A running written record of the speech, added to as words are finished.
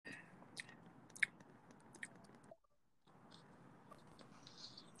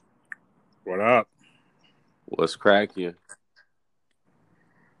What up? What's cracking?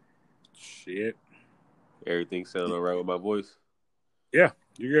 Shit. Everything sound all right with my voice? Yeah,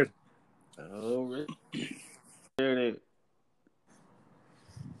 you're good. Oh, really?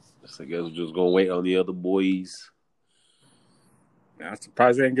 I guess we're just gonna wait on the other boys. I'm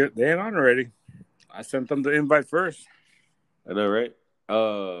surprised they ain't on already. I sent them the invite first. I know, right?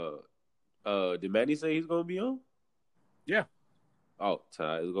 Did Manny say he's gonna be on? Yeah. Oh, it's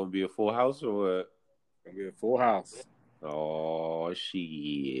gonna be a full house or what? Gonna be a full house. Oh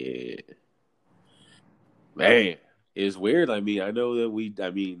shit, man, it's weird. I know that we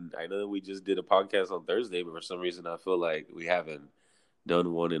just did a podcast on Thursday, but for some reason I feel like we haven't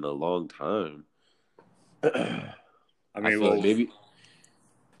done one in a long time. I feel like maybe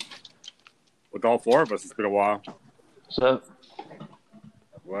with all four of us, it's been a while. What's up?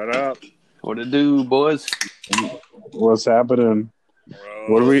 What up? What it do, boys? What's happening? Bro,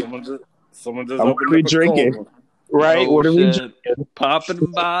 what are we? Someone just What are we drinking? Right? Oh, what are we shit. drinking?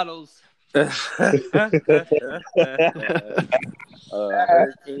 Popping bottles. you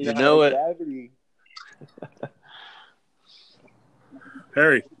know it.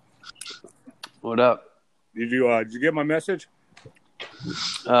 Harry, what up? did you get my message?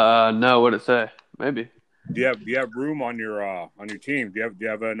 No. What'd it say? Maybe. Do you have room on your team? Do you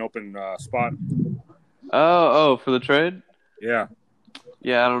have an open spot? Oh, for the trade? Yeah.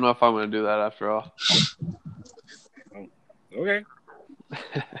 Yeah, I don't know if I'm going to do that after all. Okay.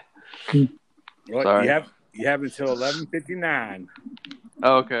 Well, Sorry. you have until 11:59.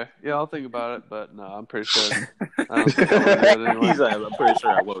 Oh, okay. Yeah, I'll think about it, but no, I'm pretty sure. I don't think I'm gonna do it anyway. He's like, I'm pretty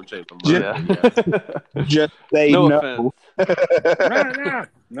sure I won't change my mind. Yeah. Just say no no. offense.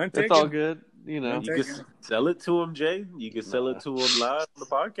 None It's taken. all good, you know. You can sell it to him, Jay. You can sell it to him live on the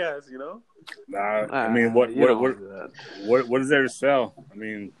podcast, you know? Nah, I mean, what is there to sell? I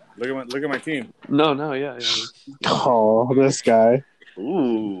mean, look at my team. No, yeah. Oh, this guy.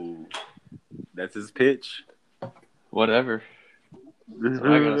 Ooh. That's his pitch. Whatever. That's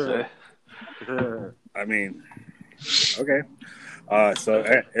what I gotta say. I mean, okay. So,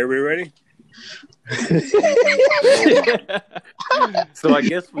 are we ready? So I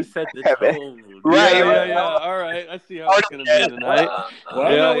guess we set the tone. Right. Yeah. All right. I see how it's gonna be tonight.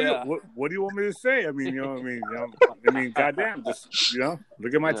 What do you want me to say? I mean, goddamn, just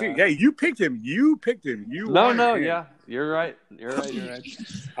look at my team. Hey, you picked him. You No, yeah, you're right.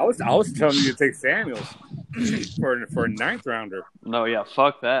 I was telling you to take Samuels for a ninth rounder. No, yeah,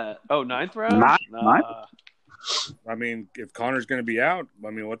 fuck that. Oh, ninth round? Ninth? I mean, if Connor's going to be out,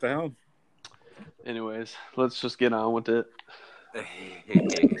 I mean, what the hell? Anyways, let's just get on with it. Time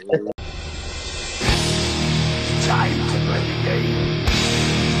to play the game.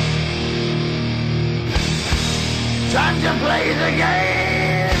 Time to play the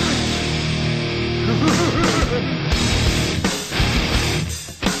game.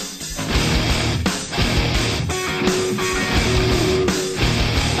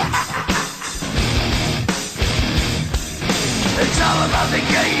 It's all about the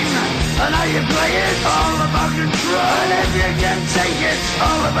game and how you play it. All about control, and if you can take it,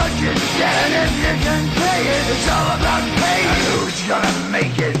 all about your debt. And if you can pay it, it's all about pay. And who's gonna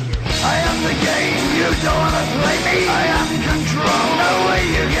make it? I am the game. You don't wanna play me. I am control. No way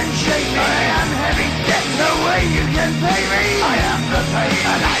you can shake me. I am heavy debt. No way you can pay me. I am the pain,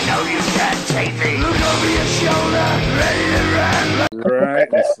 and I know you can't take me. Look over your shoulder, ready to run. Right,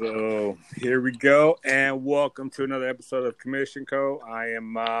 so here we go, and welcome to another episode of Commission Co. I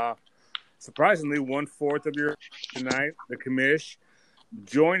am surprisingly 1/4 of your tonight, the commish.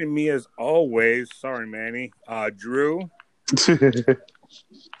 Joining me as always, sorry Manny, Drew.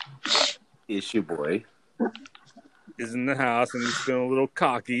 It's your boy. Is in the house, and he's feeling a little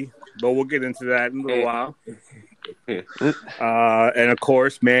cocky, but we'll get into that in a little while. And of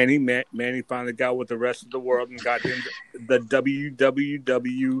course, Manny finally got with the rest of the world and got him the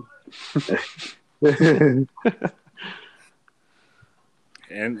WWW.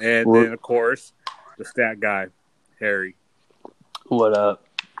 and then of course, the stat guy, Harry. What up?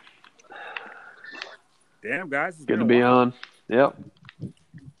 Damn guys, it's Good to been a be while. on. Yep.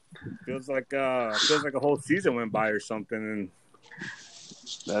 Feels like a whole season went by or something, and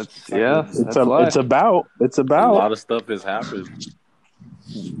It's about. A lot of stuff has happened.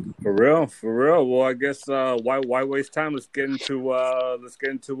 For real. Well, I guess why waste time? Let's get into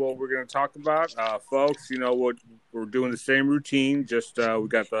what we're going to talk about, folks. You know what, we're doing the same routine. Just we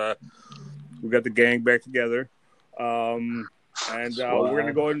got the gang back together, and we're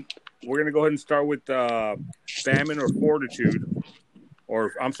gonna go ahead and start with famine or fortitude,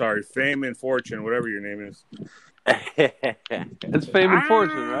 or I'm sorry, fame and fortune, whatever your name is. It's fame and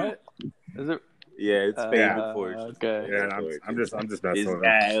fortune, right? Is it? Yeah, it's Fame Fortune. Okay. Yeah, I'm just messing This with him.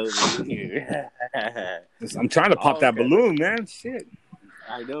 guy over here. I'm trying to pop that balloon, man. Shit,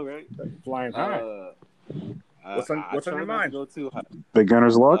 I know, right? flying high. What's on your mind? Go too high.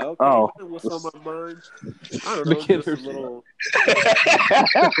 Beginner's luck? Okay, Oh. what's on my mind? I don't know, just a little.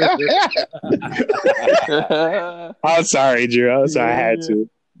 I'm sorry, Drew. I had to.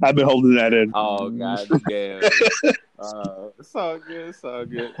 I've been holding that in. Oh, god damn. It's all good. It's all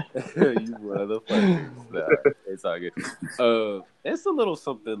good. You motherfuckers. Nah, it's all good. It's a little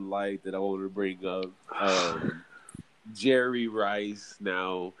something light that I want to bring up. Jerry Rice.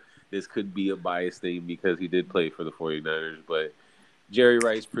 Now, this could be a biased thing because he did play for the 49ers, but Jerry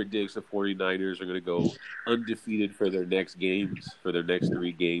Rice predicts the 49ers are going to go undefeated for their next games, for their next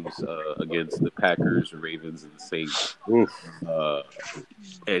 3 games against the Packers, Ravens, and Saints.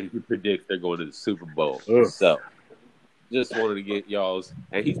 And he predicts they're going to the Super Bowl. So, just wanted to get y'all's.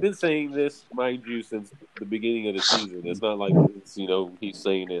 And he's been saying this, mind you, since the beginning of the season. It's not like it's, he's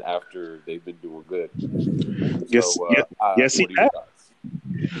saying it after they've been doing good. Yes, yes, he has.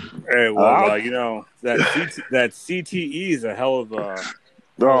 Hey, well, that CTE is a hell of a.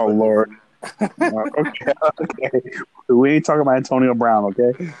 Oh Lord. Okay. We ain't talking about Antonio Brown,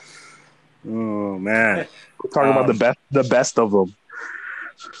 okay? Oh man, we're talking about the best of them.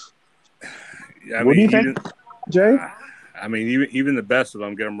 What do you think, Jay? I mean, even the best of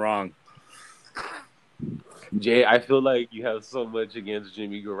them get them wrong. Jay, I feel like you have so much against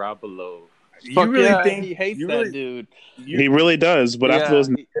Jimmy Garoppolo. You really think he hates that dude? He really does, but after those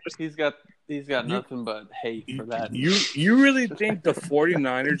he's got nothing but hate for that. You really think the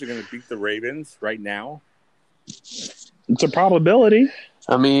 49ers are going to beat the Ravens right now? It's a probability.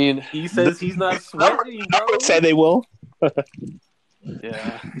 I mean, he says he's not sweating, bro. I would say they will.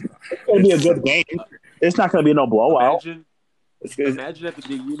 Yeah. It's going to be a good game. It's not going to be no blowout. Imagine at the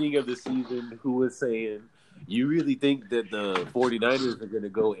beginning of the season who was saying, you really think that the 49ers are going to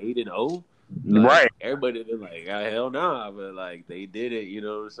go 8-0? Like, right. Everybody been like, hell nah, but like they did it, you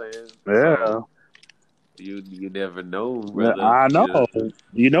know what I'm saying? Yeah. So, you never know, brother. I know.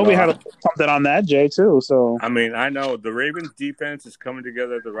 We had something on that, Jay, too. So I mean, I know the Ravens defense is coming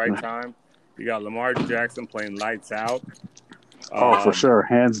together at the right time. You got Lamar Jackson playing lights out. For sure,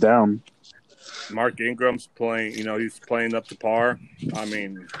 hands down. Mark Ingram's playing. He's playing up to par. I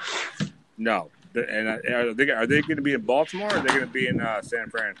mean, no. And are they going to be in Baltimore? Or are they going to be in San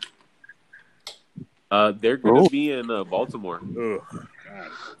Fran? They're going to be in Baltimore. Oh,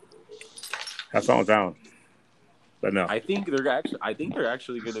 God. Have fun with that one. But no, I think they're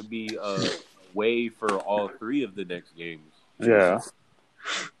actually going to be away for all 3 of the next games. Yeah.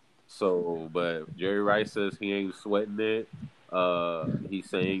 So, but Jerry Rice says he ain't sweating it. He's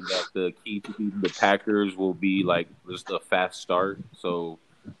saying that the key to beating the Packers will be like just a fast start. So,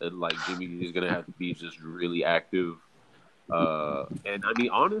 like Jimmy is going to have to be just really active. And I mean,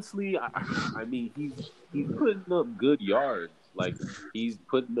 honestly, I mean, he's putting up good yards. Like he's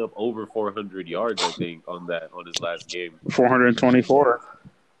putting up over 400 yards, I think, on his last game. 424.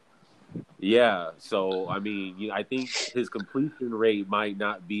 Yeah. So I mean, I think his completion rate might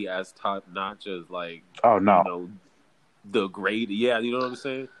not be as top notch as like. Oh no. The grade. Yeah, you know what I'm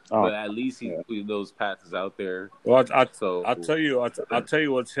saying. But at least he's putting those passes out there. Well, I'll tell you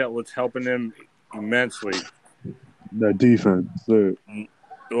what's helping him immensely. The defense.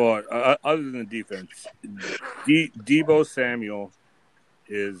 Well, other than the defense, Deebo Samuel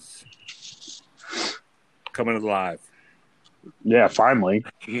is coming alive. Yeah, finally.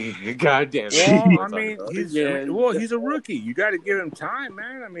 God damn it. Well, I mean, he's a rookie. You got to give him time,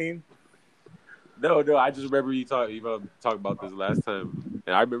 man. I mean, no. I just remember you talked about this last time,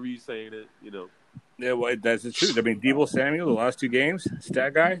 and I remember you saying it. Yeah, well, that's the truth. I mean, Deebo Samuel, the last 2 games,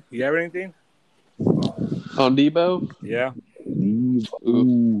 stat guy. You have anything on Deebo? Yeah.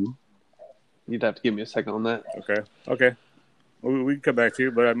 Ooh. You'd have to give me a second on that. Okay. We can come back to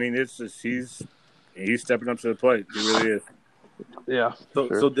you, but I mean, it's just he's stepping up to the plate. He really is. Yeah.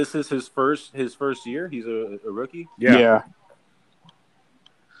 So this is his first year. He's a rookie. Yeah.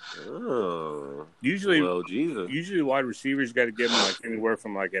 Oh. Usually wide receivers got to give him like anywhere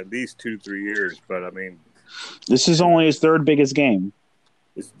from like at least 2 to 3 years. But I mean, this is only his 3rd biggest game.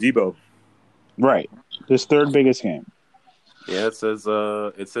 It's Deebo. Right. His 3rd biggest game. Yeah, it says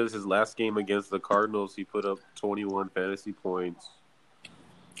his last game against the Cardinals, he put up 21 fantasy points.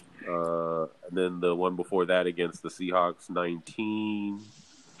 And then the one before that against the Seahawks, 19.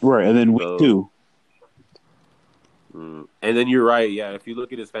 Right, and then week 2. And then you're right. Yeah, if you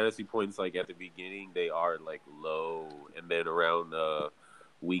look at his fantasy points, like at the beginning, they are like low, and then around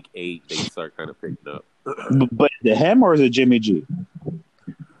week 8, they start kind of picking up. But to him or is it Jimmy G?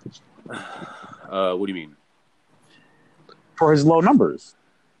 What do you mean? For his low numbers.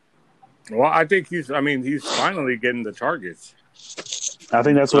 Well, I think he's finally getting the targets. I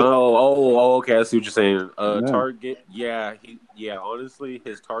think that's what. Okay. I see what you're saying. Yeah. Target, honestly,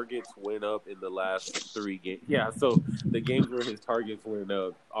 his targets went up in the last 3 games. Yeah, so the games where his targets went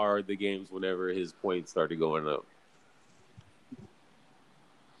up are the games whenever his points started going up.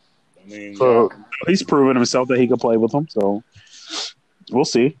 I mean, So he's proven himself that he can play with them. So we'll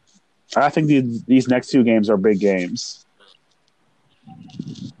see. I think these next 2 games are big games.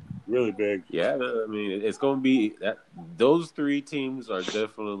 really big. Yeah, I mean, it's going to be that. Those 3 teams are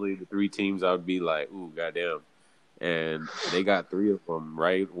definitely the 3 teams I would be like, ooh, goddamn. And they got 3 of them,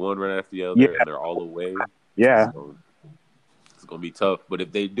 right? One right after the other, and they're all away. Yeah. So it's going to be tough. But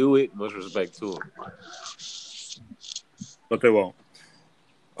if they do it, much respect to them. But they won't.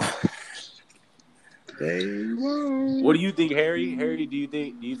 They won't. What do you think, Harry? Harry, do you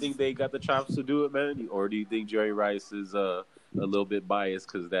think they got the chops to do it, man? Or do you think Jerry Rice is a little bit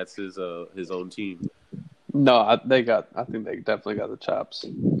biased because that's his own team? No, I think they definitely got the chops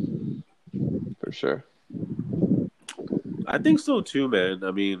for sure. I think so too, man.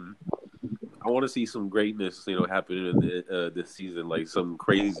 I mean, I want to see some greatness, happen in this season, like some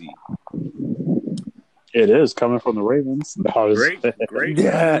crazy. It is coming from the Ravens. Great.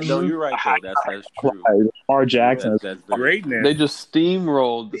 Yeah, no, you're right though. That's true. Lamar Jackson. That's greatness. They just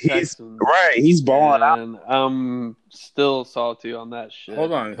steamrolled the Texans. He's balling out. And I'm still salty on that shit.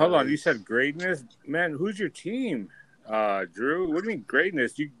 Hold on. You said greatness, man. Who's your team, Drew? What do you mean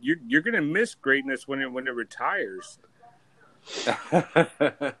greatness? You're gonna miss greatness when it retires.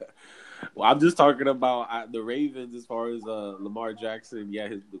 Well, I'm just talking about the Ravens as far as Lamar Jackson. Yeah,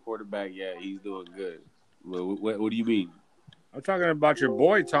 the quarterback. Yeah, he's doing good. What do you mean? I'm talking about your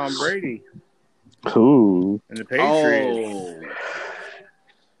boy Tom Brady. Ooh. And the Patriots.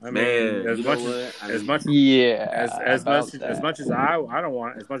 Oh. I mean, as much as I don't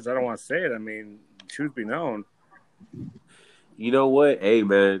want to say it. I mean, truth be known. You know what? Hey,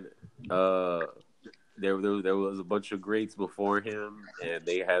 man. There was a bunch of greats before him, and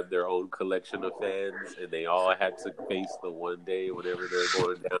they had their own collection of fans, and they all had to face the one day whenever they're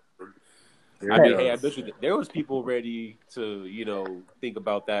going down. I bet you there was people ready to, think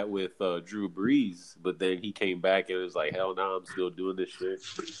about that with Drew Brees, but then he came back and it was like, hell no, I'm still doing this shit.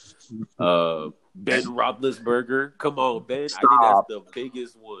 Ben Roethlisberger, come on, Ben. Stop. I think that's the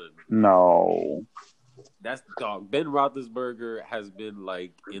biggest one. No. That's dog. Ben Roethlisberger has been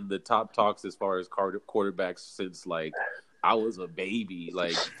like in the top talks as far as quarterbacks since like I was a baby,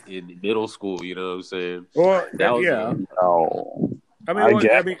 like in middle school. You know what I'm saying? Well, No.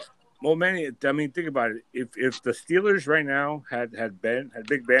 Well, Manny, think about it. If the Steelers right now had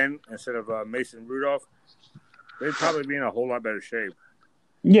Big Ben instead of Mason Rudolph, they'd probably be in a whole lot better shape.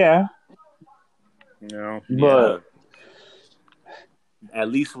 Yeah. But at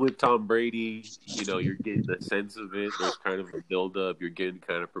least with Tom Brady, you're getting the sense of it. There's kind of a build-up. You're getting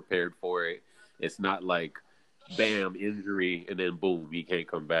kind of prepared for it. It's not like, bam, injury, and then boom, he can't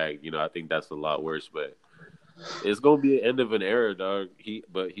come back. I think that's a lot worse, but it's going to be the end of an era, dog. He's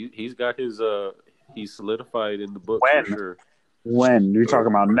got his he's solidified in the book for sure. When? You're talking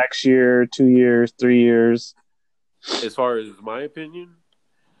about next year, 2 years, 3 years? As far as my opinion?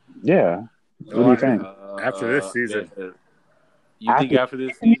 Yeah. What do you think? After this season. You think after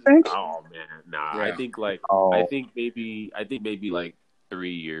this season? You think? Oh man, nah. Yeah. I think maybe like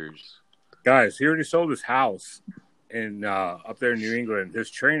 3 years. Guys, he already sold his house in up there in New England. His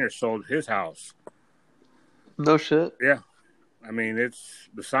trainer sold his house. No shit. Yeah, I mean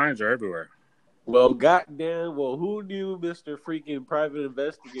the signs are everywhere. Well, goddamn. Well, who knew, Mr. Freaking Private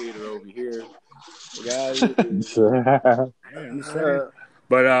Investigator over here? Guys.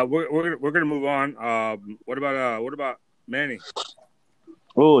 But we're gonna move on. What about Manny?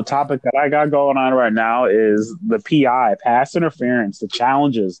 Oh, a topic that I got going on right now is the PI, pass interference, the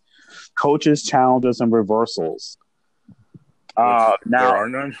challenges, coaches' challenges and reversals. Now there are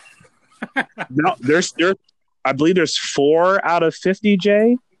none. No, there's I believe there's 4 out of 50.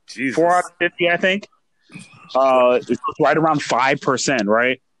 Jay, Jesus. 4 out of 50, I think. It's right around 5%,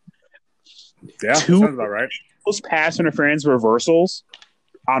 right? Yeah, sounds about right. Those pass interference reversals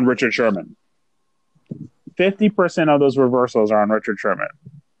on Richard Sherman. 50% of those reversals are on Richard Sherman.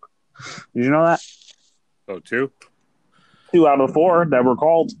 Did you know that? So 2? 2 out of 4 that were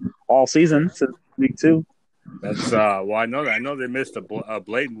called all season since week 2. That's well, I know that. I know they missed a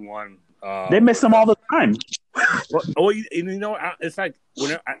blatant one. They miss them all the time. It's like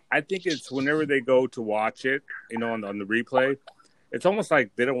I think it's whenever they go to watch it, on the replay, it's almost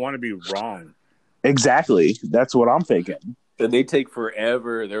like they don't want to be wrong. Exactly. That's what I'm thinking. And they take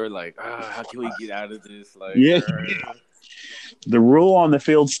forever. They were like, how can we get out of this? Like, Yeah. The rule on the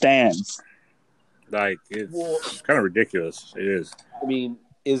field stands. Like, it's kind of ridiculous. It is. I mean,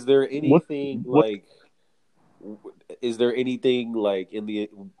 is there anything Is there anything like in the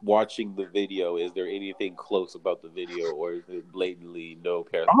watching the video? Is there anything close about the video, or is it blatantly no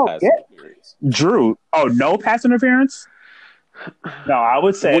pass interference? Drew. Oh, no pass interference? No, I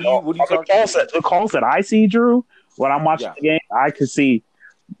would say What do you talk the calls that I see, Drew, when I'm watching the game, I could see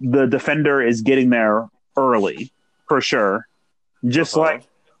the defender is getting there early for sure. Just like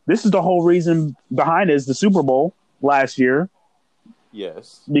this is the whole reason behind it is the Super Bowl last year.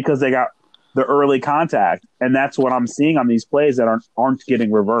 Yes, because they got the early contact, and that's what I'm seeing on these plays that aren't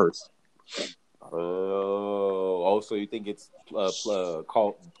getting reversed. So you think it's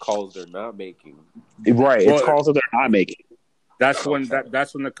calls they're not making? Right, it's calls that they're not making. That's when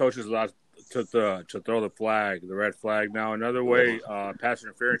the coach is allowed to throw the red flag. Now, another way pass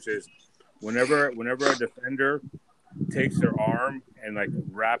interference is whenever a defender takes their arm and like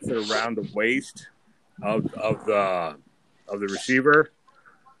wraps it around the waist of the receiver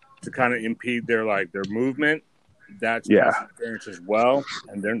to kind of impede their movement. That's pass interference as well,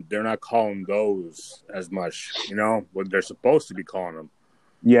 and they're not calling those as much. What they're supposed to be calling them.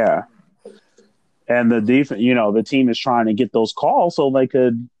 Yeah. And the defense, the team is trying to get those calls so they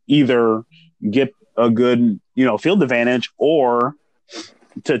could either get a good, field advantage or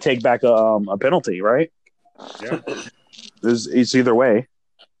to take back a penalty, right? Yeah. It's either way.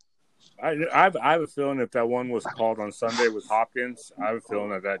 I have a feeling if that one was called on Sunday with Hopkins, I have a feeling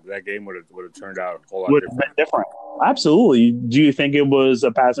that game would have turned out a whole lot different. Absolutely. Do you think it was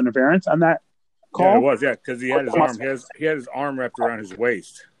a pass interference on that call? Yeah, it was. Yeah, because he had his arm. He had his arm wrapped around his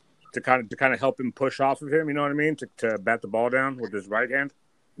waist to kind of help him push off of him. You know what I mean? To bat the ball down with his right hand.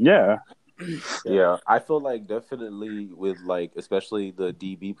 Yeah. Yeah, I feel like definitely with especially the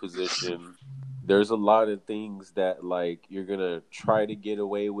DB position, there's a lot of things that you're gonna try to get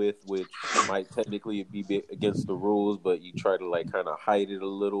away with, which might technically be against the rules, but you try to kind of hide it a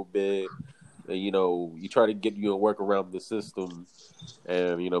little bit. You try to get work around the system,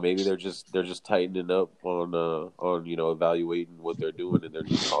 and maybe they're just tightening up on evaluating what they're doing, and they're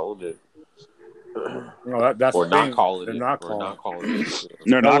just calling it. That's or not thing. calling They're it. not Or not calling it.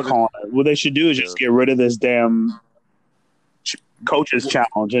 They're not calling it. What they should do is just get rid of this damn coach's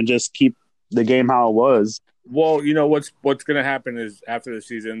challenge and just keep the game how it was. Well, what's going to happen is after the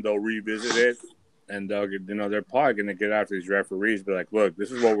season they'll revisit it, and they'll get, they're probably going to get after these referees, be like, look,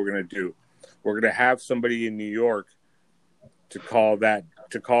 this is what we're going to do. We're going to have somebody in New York to call that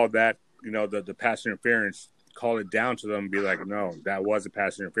the pass interference, call it down to them and be like, no, that was a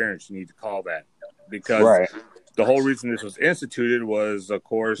pass interference. You need to call that. Because the whole reason this was instituted was, of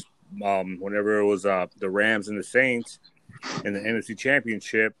course, whenever it was the Rams and the Saints in the NFC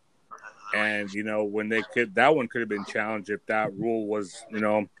Championship, and when that one could have been challenged if that rule was,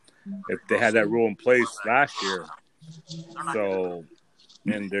 if they had that rule in place last year. So,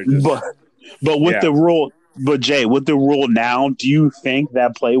 and they're just, but with the rule, Jay, with the rule now, do you think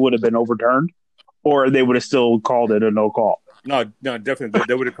that play would have been overturned, or they would have still called it a no call? No, definitely.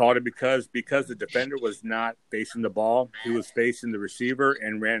 They would have called it because the defender was not facing the ball. He was facing the receiver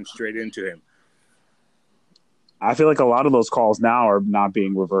and ran straight into him. I feel like a lot of those calls now are not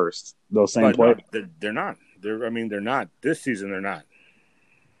being reversed. Those same plays. No, they're not. They're not. This season, they're not.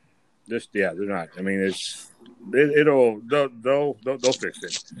 They're not. I mean, they'll fix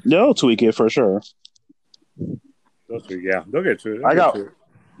it. They'll tweak it for sure. They'll get to it. I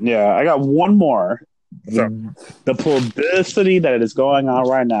got one more. The publicity that is going on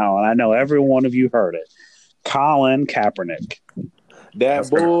right now, and I know every one of you heard it. Colin Kaepernick. That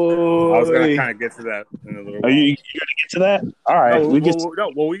boy. I was going to kind of get to that in a little while. Are you going to get to that? All right. We can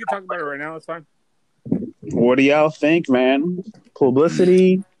talk about it right now. It's fine. What do y'all think, man?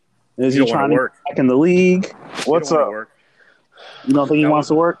 Publicity? Is he trying to work back in the league? What's up? You don't think he wants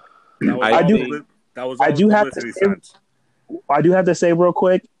to work? I do have to say real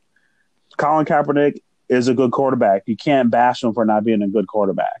quick, Colin Kaepernick is a good quarterback. You can't bash him for not being a good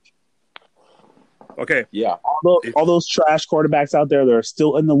quarterback. Okay. Yeah. All those trash quarterbacks out there that are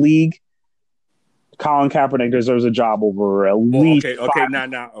still in the league, Colin Kaepernick deserves a job over at least. Okay.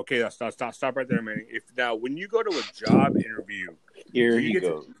 Now. Okay. Stop right there a minute. When you go to a job interview,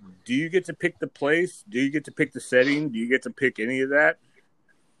 do you get to pick the place? Do you get to pick the setting? Do you get to pick any of that?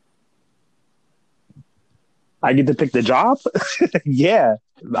 I get to pick the job? Yeah.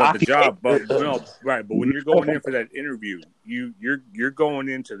 But the job, but when you're going in for that interview, you're going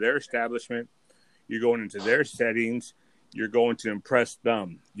into their establishment, you're going into their settings, you're going to impress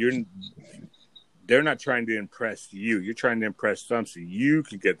them. they're not trying to impress you. You're trying to impress them so you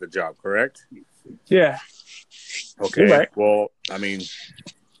can get the job, correct? Yeah. Okay. Right. Well, I mean,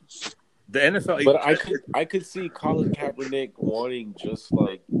 the NFL. But I could see Colin Kaepernick wanting just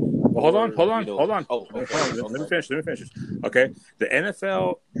like. Well, hold on. Oh, okay. Let me finish. Okay. The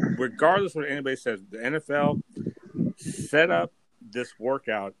NFL, regardless of what anybody says, the NFL set up this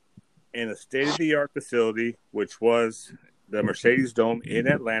workout in a state-of-the-art facility, which was the Mercedes Dome in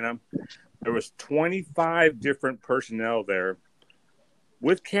Atlanta. There was 25 different personnel there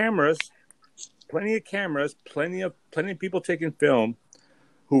with cameras, plenty of cameras, plenty of people taking film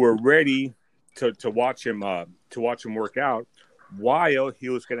who were ready to watch him work out, while he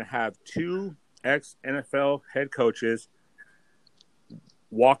was going to have 2 ex-NFL head coaches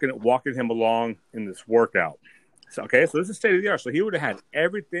walking him along in this workout. So this is state of the art. So he would have had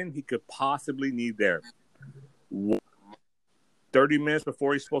everything he could possibly need there. 30 minutes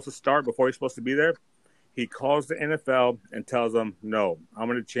before he's supposed to start, before he's supposed to be there, he calls the NFL and tells them, "No, I'm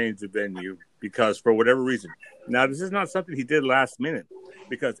going to change the venue because for whatever reason." Now, this is not something he did last minute,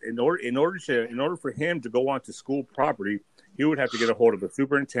 because in order for him to go onto school property, he would have to get a hold of the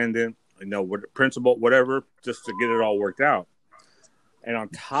superintendent, principal, whatever, just to get it all worked out. And on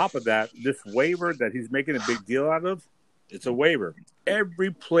top of that, this waiver that he's making a big deal out of, it's a waiver. Every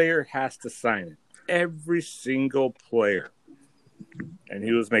player has to sign it. Every single player. And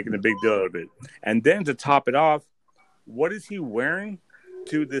he was making a big deal out of it. And then to top it off, what is he wearing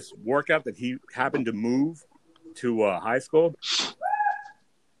to this workout that he happened to move to high school?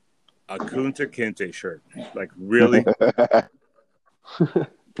 A Kunta Kinte shirt. Like, really?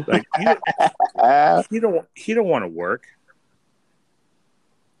 Like, he don't want to work.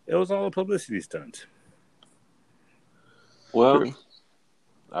 It was all a publicity stunt. Well,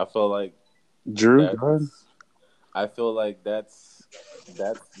 I feel like Drew. I feel like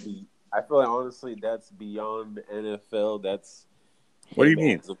honestly that's beyond the NFL. That's what do you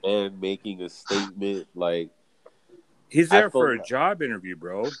mean? A man making a statement like he's there for a job interview,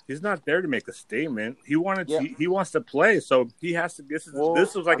 bro. He's not there to make a statement. He wants to play, so he has to. This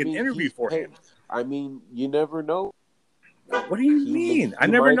was like an interview for him. I mean, you never know. What do you mean? I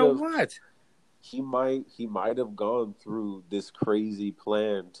never know what. He might have gone through this crazy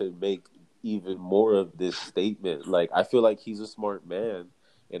plan to make even more of this statement. Like, I feel like he's a smart man,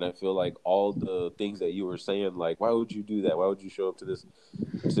 and I feel like all the things that you were saying, like, why would you do that? Why would you show up to this?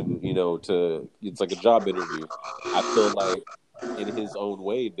 It's like a job interview. I feel like in his own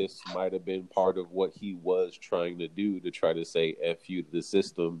way, this might have been part of what he was trying to do to try to say F you to the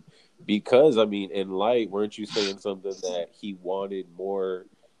system. Because, I mean, in light, weren't you saying something that he wanted more,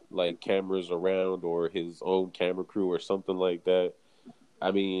 like, cameras around or his own camera crew or something like that? I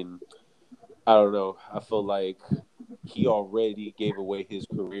mean, I don't know. I feel like he already gave away his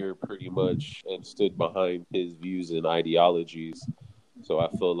career pretty much and stood behind his views and ideologies. So I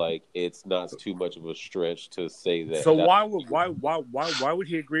feel like it's not too much of a stretch to say that. So why would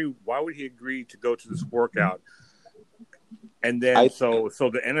he agree? Why would he agree to go to this workout? And then so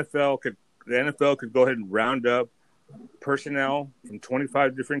the NFL could go ahead and round up personnel from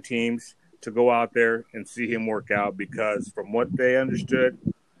 25 different teams to go out there and see him work out, because from what they understood,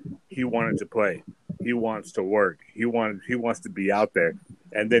 he wanted to play. He wants to work. He wants to be out there.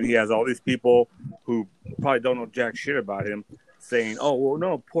 And then he has all these people who probably don't know jack shit about him saying, "Oh, well,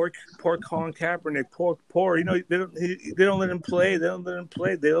 no, poor Colin Kaepernick, poor. They don't let him play. They don't let him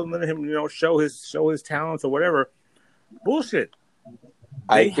play. They don't let him, show his talents or whatever." Bullshit.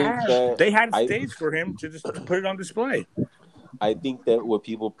 They had a stage for him to just put it on display. I think that what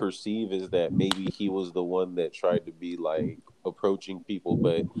people perceive is that maybe he was the one that tried to be like approaching people,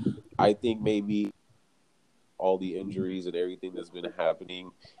 but I think maybe all the injuries and everything that's been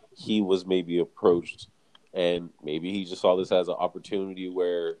happening, he was maybe approached, and maybe he just saw this as an opportunity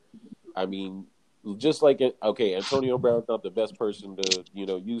where, I mean, just like, okay, Antonio Brown's not the best person to,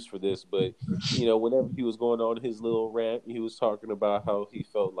 use for this, but, whenever he was going on his little rant, he was talking about how he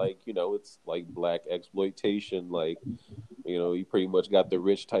felt like, it's like black exploitation, like, he pretty much got the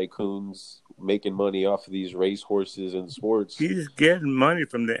rich tycoons making money off of these race horses and sports. He's getting money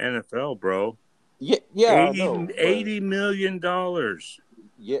from the NFL, bro. Yeah, $80 million.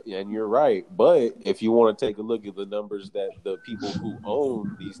 Yeah, and you're right. But if you want to take a look at the numbers that the people who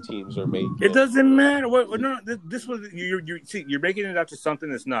own these teams are making, it doesn't matter. No, this was you're making it out to something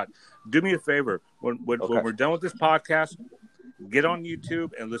that's not. Do me a favor. When we're done with this podcast, get on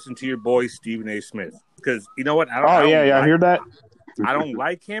YouTube and listen to your boy Stephen A. Smith, because you know what? I hear that. I don't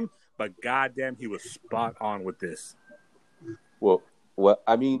like him, but goddamn, he was spot on with this. Well,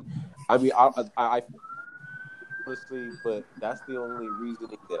 I mean, honestly, but that's the only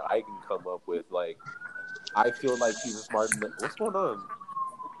reasoning that I can come up with. Like, I feel like he's a smart enough. What's going on?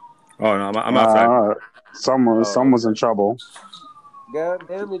 Oh no, I'm outside. Someone's in trouble. God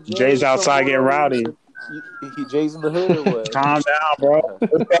damn it, Jay! Jay's outside getting rowdy. He Jay's in the hood or what? Calm down, bro.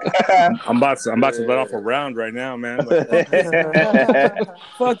 I'm about to let off a round right now, man. Like,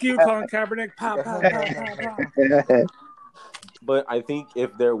 fuck you, Colin Kaepernick. Pop, pop, pop, pop, pop. But I think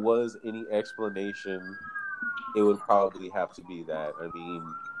if there was any explanation, it would probably have to be that. I mean,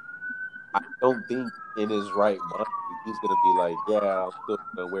 I don't think in his right mind he's gonna be like, yeah, I'm still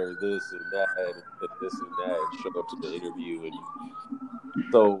gonna wear this and that and this and that and show up to the interview. And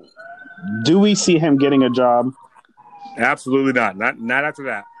so, do we see him getting a job? Absolutely not. Not after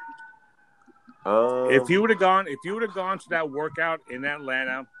that. If he would have gone to that workout in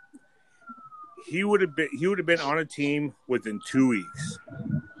Atlanta, he would have been on a team within 2 weeks.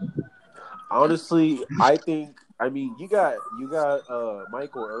 Honestly, I think. I mean, you got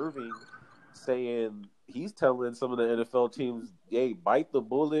Michael Irving saying he's telling some of the NFL teams, "Hey, bite the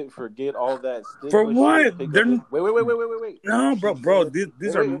bullet, forget all that stigma." For what? Wait. No, bro.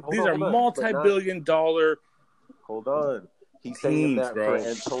 These are multi-billion-dollar. Hold on. He's saying that for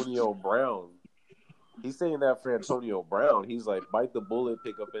Antonio Brown. He's saying that for Antonio Brown. He's like, bite the bullet,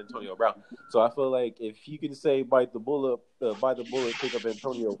 pick up Antonio Brown. So I feel like if you can say bite the bullet, pick up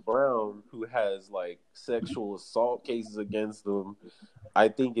Antonio Brown, who has like sexual assault cases against him, I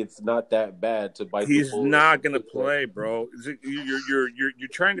think it's not that bad to bite the bullet. He's not going to play, bro. You're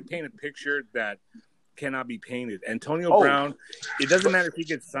trying to paint a picture that cannot be painted. Antonio Brown, it doesn't matter if he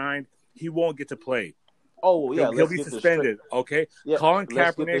gets signed, he won't get to play. Oh yeah, he'll be suspended. Okay, yeah, Colin Kaepernick.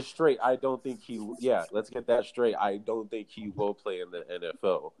 Let's get this straight. I don't think he. Yeah, let's get that straight. I don't think he will play in the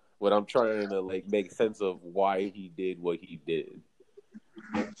NFL. What I'm trying to make sense of why he did what he did.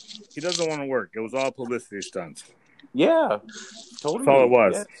 He doesn't want to work. It was all publicity stunts. Yeah, totally. That's all it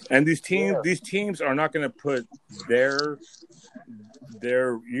was. Yeah. And these teams are not going to put their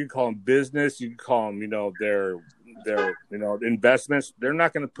you can call them business, you can call them their investments. They're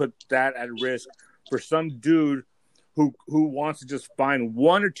not going to put that at risk for some dude who wants to just find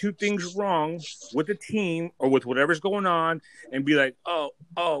one or two things wrong with the team or with whatever's going on and be like, oh,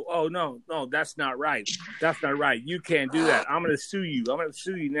 no, that's not right. That's not right. You can't do that. I'm going to sue you. I'm going to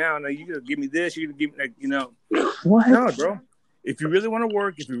sue you now. Now you're going to give me this. You're going to give me, What? No, bro. If you really want to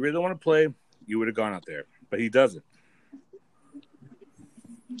work, if you really want to play, you would have gone out there. But he doesn't.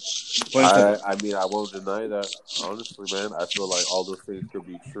 I mean, I won't deny that. Honestly, man, I feel like all those things could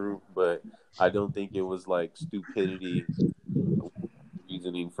be true, but I don't think it was like stupidity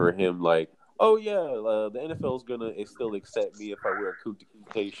reasoning for him. Like, oh yeah, the NFL is gonna still accept me if I wear a Kuta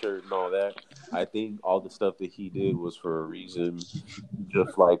Kinte shirt and all that. I think all the stuff that he did was for a reason,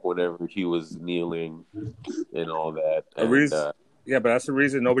 just like whenever he was kneeling and all that. A reason. Yeah, but that's the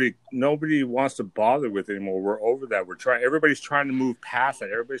reason nobody wants to bother with it anymore. We're over that. Everybody's trying to move past that.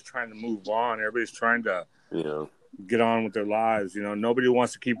 Everybody's trying to move on. Everybody's trying to get on with their lives. Nobody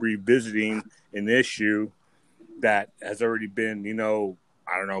wants to keep revisiting an issue that has already been,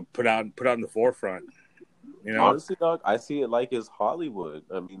 put out in the forefront. Honestly, dog, I see it like it's Hollywood.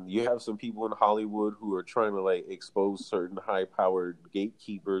 I mean, you have some people in Hollywood who are trying to expose certain high-powered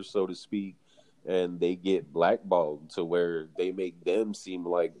gatekeepers, so to speak. And they get blackballed to where they make them seem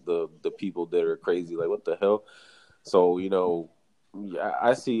like the people that are crazy. Like, what the hell? So,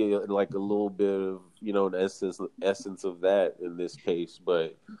 I see like a little bit of, an essence of that in this case.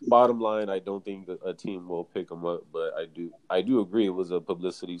 But bottom line, I don't think a team will pick them up. But I do agree it was a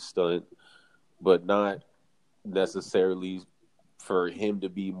publicity stunt, but not necessarily for him to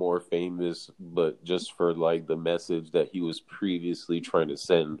be more famous, but just for the message that he was previously trying to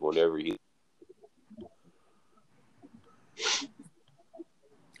send whenever he.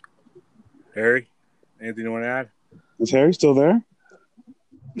 Harry, anything you want to add? Is Harry still there?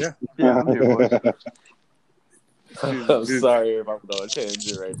 Yeah. I'm here, boys. I'm sorry if I'm on a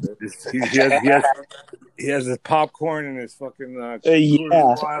tangent right there. He has his popcorn and his fucking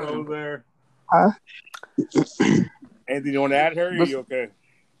slide over there. Huh? Anything you want to add, Harry? Or are you okay?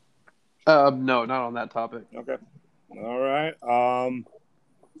 No, not on that topic. Okay. All right.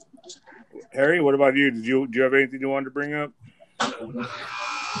 Harry, what about you? Do you have anything you wanted to bring up?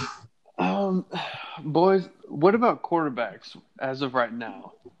 Boys, what about quarterbacks as of right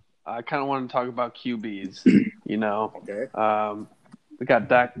now? I kind of want to talk about QBs. Okay. We got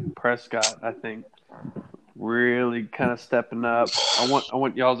Dak Prescott, I think, really kind of stepping up. I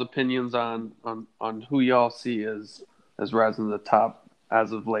want y'all's opinions on who y'all see as rising to the top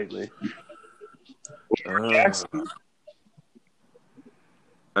as of lately.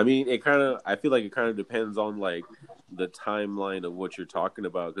 I mean, I feel like it kind of depends on like the timeline of what you're talking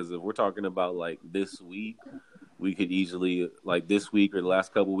about. Because if we're talking about like this week, we could easily like this week or the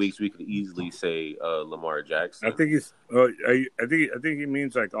last couple of weeks, we could easily say Lamar Jackson. I think he's. I think he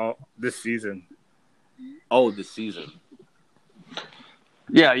means like all this season. Oh, this season.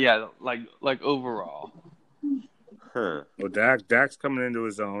 Yeah, like overall. Huh. Well, Dak's coming into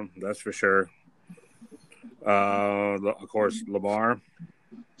his own. That's for sure. Of course, Lamar.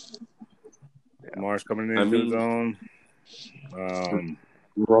 Lamar's coming into his own.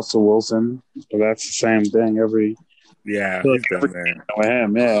 Russell Wilson, but that's the same thing every. Yeah, he's been there. With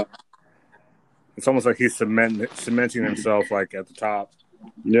him, yeah. It's almost like he's cementing himself like at the top.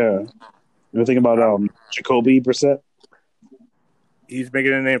 Yeah. You think about Jacoby Brissett? He's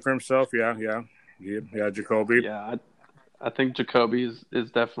making a name for himself. Yeah, Jacoby. Yeah, I think Jacoby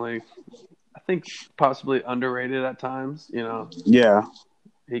is definitely, I think possibly underrated at times. You know. Yeah.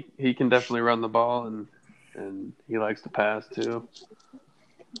 He can definitely run the ball and he likes to pass too.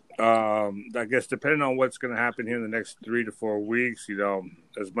 I guess depending on what's going to happen here in the next 3 to 4 weeks, you know,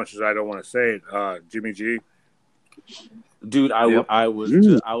 as much as I don't want to say it, Jimmy G. Dude, I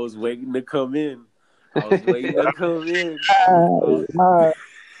was waiting to come in. I was waiting to come in.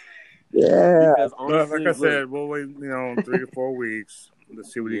 Yeah. Honestly, like I said, we'll wait, 3 to 4 weeks.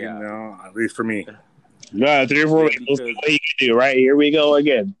 Let's see what he can know, at least for me. Yeah, 3 or 4 weeks. We'll see what you can do, right? Here we go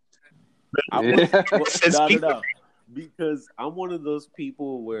again. No. Because I'm one of those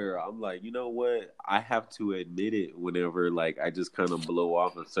people where I'm like, you know what? I have to admit it whenever, like, I just kind of blow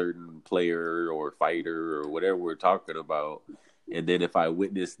off a certain player or fighter or whatever we're talking about. And then if I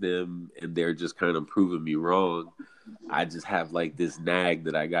witness them and they're just kind of proving me wrong, I just have, like, this nag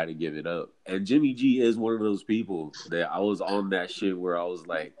that I got to give it up. And Jimmy G is one of those people that I was on that shit where I was,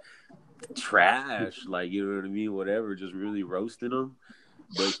 like, trash. Like, you know what I mean? Whatever, just really roasting him.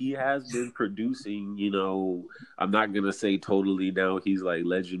 But he has been producing, I'm not going to say totally now he's like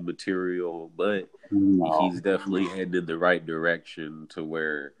legend material, but he's definitely heading in the right direction to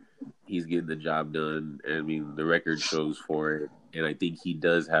where he's getting the job done. I mean, the record shows for it. And I think he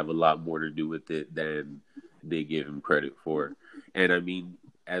does have a lot more to do with it than they give him credit for. And I mean,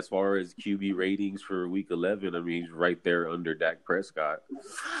 as far as QB ratings for week 11, I mean, he's right there under Dak Prescott.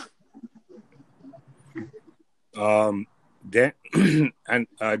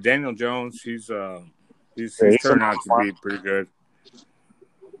 Daniel Jones, he's turned out to be pretty good.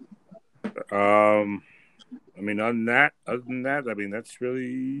 I mean, other than that, I mean, that's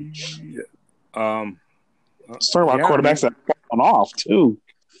really. Let's talk about quarterbacks that are falling off too.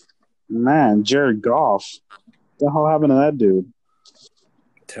 Man, Jared Goff, what the hell happened to that dude?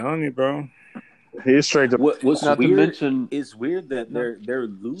 I'm telling you, bro. He's straight to. What's not weird? To mention, it's weird that they're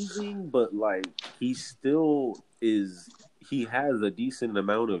losing, but like he still is. He has a decent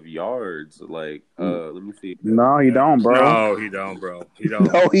amount of yards. Like, let me see. No, he don't, bro. No, he don't, bro. He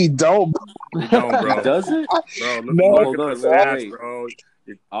don't. No, he don't. He don't, bro. He doesn't? Bro, Hold look on, at the stats, bro.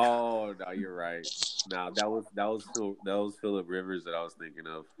 Oh no, you're right. Now that was Phillip Rivers that I was thinking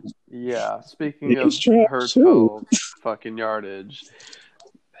of. Yeah, speaking of her fucking yardage,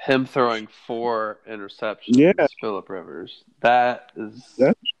 him throwing 4 interceptions, Phillip Rivers. That is,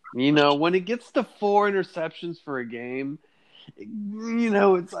 when it gets to 4 interceptions for a game,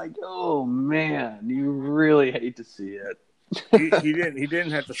 it's like, oh man, you really hate to see it. he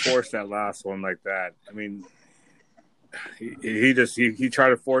didn't have to force that last one like that. I mean, he tried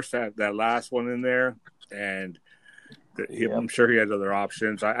to force that last one in there, and I'm sure he had other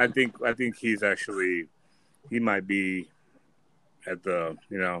options. I think he's actually, he might be at the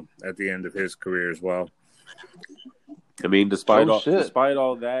end of his career as well. I mean, despite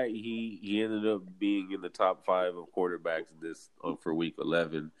all that, he ended up being in the top 5 of quarterbacks for week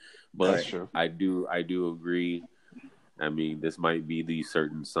 11. But I do agree. I mean, this might be the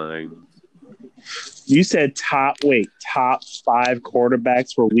certain signs. You said top 5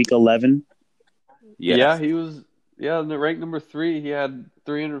 quarterbacks for week 11? Yes. Yeah, he was. Yeah, in the rank number 3, he had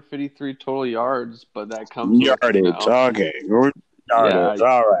 353 total yards, but that comes yardage. Okay, yardage.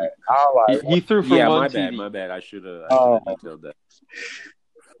 All right. He threw for one TD. My bad. I should have detailed that.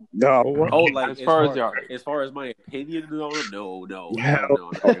 No. Like as far as my opinion, no.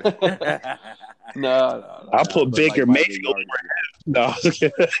 No. I'll put Baker Mayfield. No.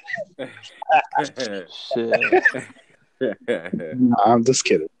 Shit. No, I'm just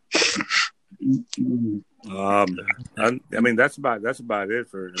kidding. I mean, that's about it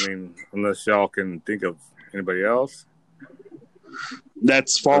unless y'all can think of anybody else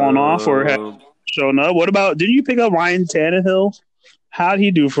that's fallen off or have shown up. What about? Didn't you pick up Ryan Tannehill? How'd he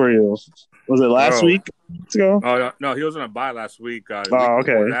do for you? Was it last week? Let's go. Oh no, he was on a bye last week.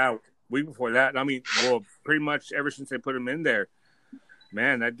 Okay. Week before that. I mean, well, pretty much ever since they put him in there,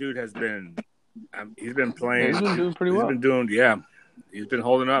 man, that dude has been. He's been playing. He's been doing pretty well. He's been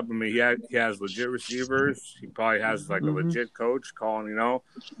holding up. I mean, he has legit receivers. He probably has like a legit coach calling,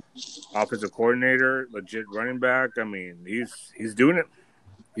 offensive coordinator, legit running back. I mean, he's doing it.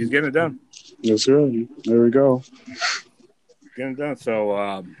 He's getting it done. That's right. There we go. Getting it done.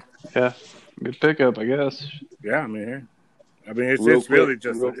 So yeah, good pickup, I guess. Yeah, I mean, it's really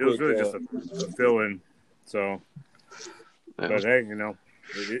just a fill-in. So, but hey,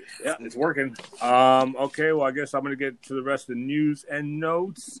 it's working. Okay, well, I guess I'm going to get to the rest of the news and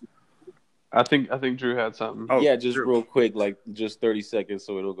notes. I think Drew had something. Oh, yeah, just Drew. Real quick, like just 30 seconds,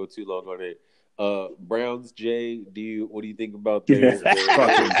 so we don't go too long on it. Browns, Jay, what do you think about their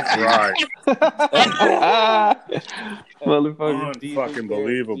fucking right? Motherfucker, fucking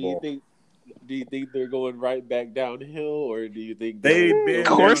believable. Do you think they're going right back downhill, or do you think they've been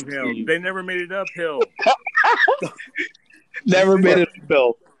downhill? They never made it uphill. Never made it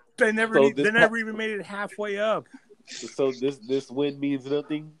uphill. They never even made it halfway up. So this win means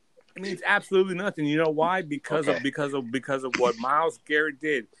nothing. It means absolutely nothing. You know why? Because of what Myles Garrett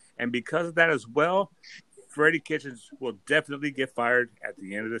did, and because of that as well, Freddie Kitchens will definitely get fired at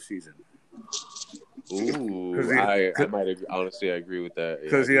the end of the season. Ooh, I might agree. Honestly, I agree with that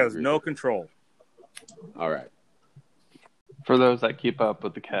because he has no control. All right. For those that keep up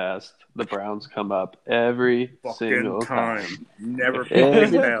with the cast, the Browns come up every single time. Never fails.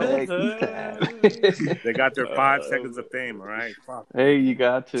 They got their 5 seconds of fame, all right? Fuck. Hey, you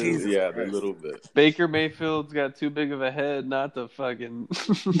got to. Jesus Christ. A little bit. Baker Mayfield's got too big of a head not to fucking...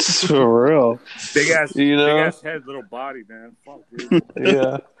 For real. Big ass head, little body, man. Fuck, dude.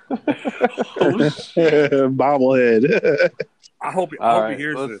 Yeah. Bobblehead. I hope he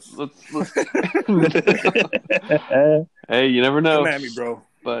hears this. Let's... Hey, you never know. Come at me, bro.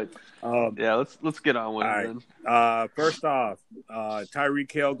 But let's get on with it then. First off,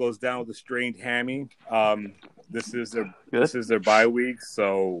 Tyreek Hill goes down with a strained hammy. This is their bye week,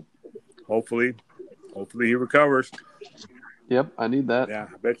 so hopefully he recovers. Yep, I need that. Yeah,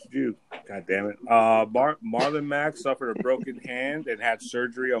 I bet you do. God damn it. Marlon Mack suffered a broken hand and had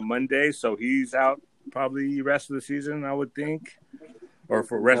surgery on Monday, so he's out probably the rest of the season, I would think. Or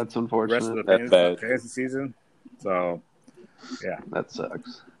for rest of the fantasy season. So, yeah. That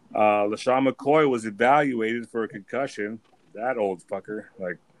sucks. LaShawn McCoy was evaluated for a concussion. That old fucker.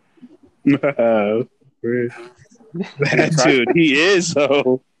 Like, dude, he is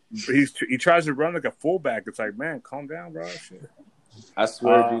so. He tries to run like a fullback. It's like, man, calm down, bro. Shit. I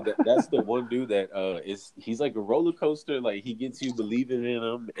swear, dude, that's the one dude that he's like a roller coaster. Like, he gets you believing in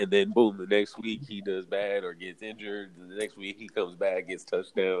him, and then boom, the next week he does bad or gets injured. The next week he comes back, gets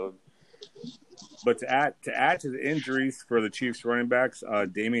touchdown. But to add to the injuries for the Chiefs running backs,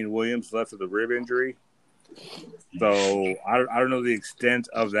 Damian Williams left with a rib injury. So I don't know the extent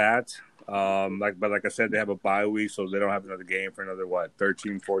of that. But like I said, they have a bye week, so they don't have another game for another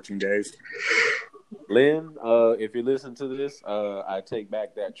 13, 14 days. Lynn, if you listen to this, I take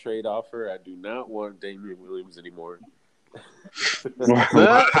back that trade offer. I do not want Damian Williams anymore. Got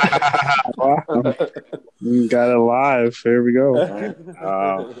it live. Here we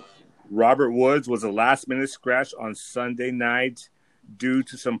go. Robert Woods was a last-minute scratch on Sunday night due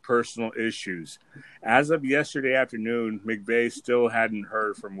to some personal issues. As of yesterday afternoon, McVay still hadn't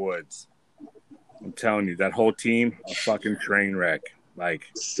heard from Woods. I'm telling you, that whole team, a fucking train wreck. Like,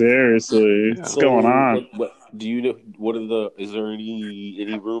 seriously, what's going on? What do you know? Is there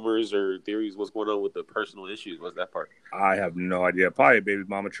any rumors or theories? What's going on with the personal issues? What's that part? I have no idea. Probably a baby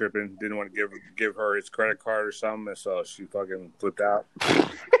mama tripping. Didn't want to give her his credit card or something, so she fucking flipped out.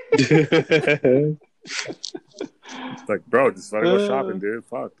 It's like, bro, just let her go shopping, dude.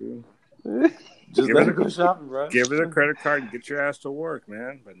 Fuck, dude. Just let her go shopping, bro. Give her the credit card and get your ass to work,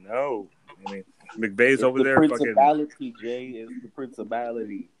 man. But no, I mean, McVay's over there. Principality, Jay, is the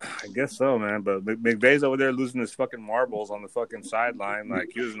principality. I guess so, man. But McVay's over there losing his fucking marbles on the fucking sideline. Like,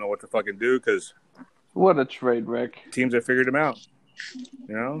 he doesn't know what to fucking do because what a trade wreck. Teams have figured him out.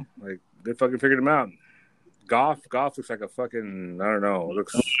 You know, like they fucking figured him out. Goff looks like a fucking, I don't know. It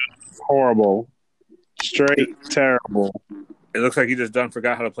looks horrible. Straight terrible. It looks like he just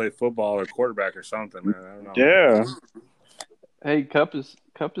forgot how to play football or quarterback or something, man. I don't know. Yeah. Hey, Cup is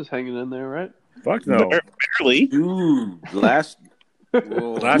hanging in there, right? Fuck no. Barely. Dude, last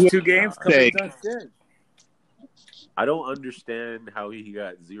 2 games, done shit. I don't understand how he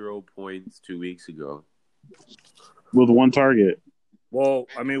got 0 points 2 weeks ago. With 1 target. Well,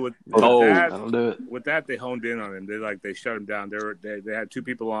 I mean, with that, they honed in on him. They shut him down. They had 2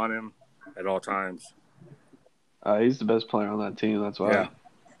 people on him at all times. He's the best player on that team. That's why. Yeah.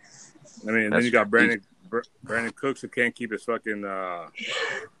 I mean, and then you got Brandon Cooks, who can't keep his fucking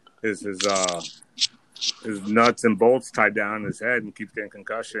his nuts and bolts tied down in his head and keeps getting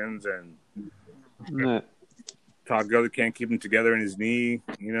concussions, and Todd Gurley can't keep him together in his knee.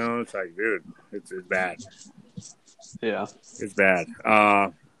 You know, it's like, dude, it's bad. Yeah, it's bad.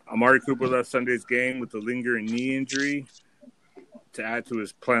 Amari Cooper left Sunday's game with a lingering knee injury to add to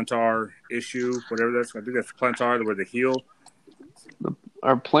his plantar issue, whatever that's. I think that's plantar, where the heel.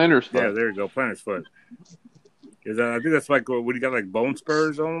 Our plantar's foot. Yeah, there you go, plantar's foot. I think that's like when you got like bone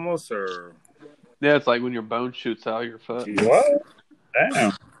spurs almost, or yeah, it's like when your bone shoots out of your foot. Jesus. What?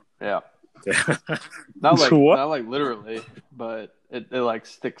 Damn. Yeah. not like literally, but it like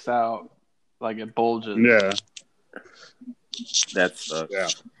sticks out, like it bulges. Yeah. That's yeah.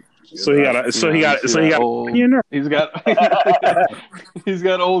 He's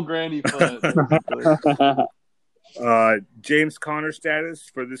got old granny foot. James Conner status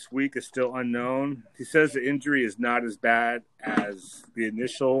for this week is still unknown. He says the injury is not as bad as the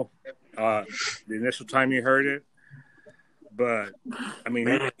initial time he heard it, but I mean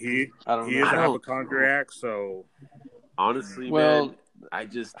he is a hypochondriac, so honestly, man,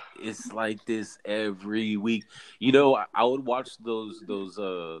 it's like this every week. You know, I would watch those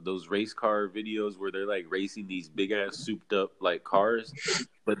race car videos where they're like racing these big ass souped up like cars,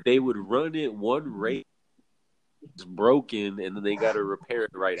 but they would run it one race. It's broken, and then they got to repair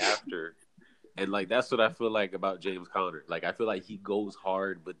it right after. And like that's what I feel like about James Conner. Like I feel like he goes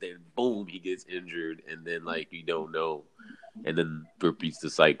hard, but then boom, he gets injured, and then like you don't know, and then repeats the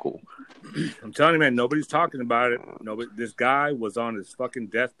cycle. I'm telling you, man, nobody's talking about it. This guy was on his fucking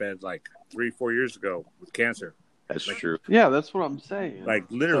deathbed like 3-4 years ago with cancer. That's true. Yeah, that's what I'm saying. Like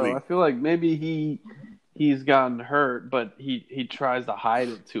literally, so I feel like maybe he's gotten hurt, but he tries to hide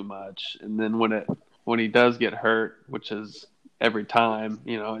it too much, and then when he does get hurt, which is every time,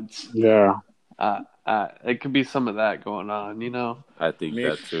 you know, it's it could be some of that going on, you know. I think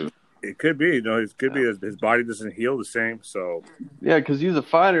that too. It could be, you know, it could be his body doesn't heal the same. So yeah, because he's a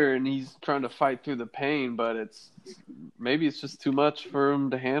fighter and he's trying to fight through the pain, but it's just too much for him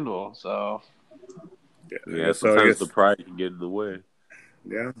to handle. So yeah, sometimes the pride can get in the way.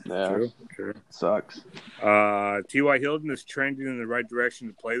 Yeah. True. Sucks. T.Y. Hilton is trending in the right direction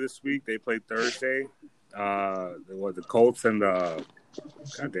to play this week. They played Thursday. The Colts and the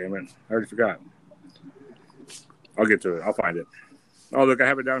God damn it. I already forgot. I'll get to it. I'll find it. Oh, look, I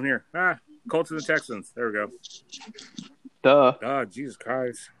have it down here. Colts and the Texans. There we go. Duh. Jesus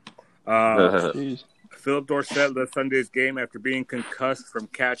Christ. Philip Dorsett left Sunday's game after being concussed from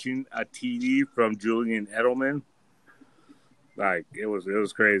catching a TD from Julian Edelman. Like, it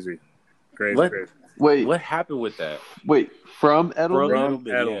was crazy. Crazy. Wait. What happened with that? Wait, from Edelman? From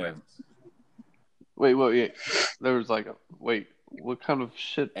Edelman. Yeah. Wait. There was like what kind of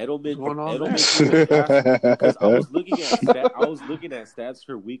shit Edelman going on there? Because I was looking at stats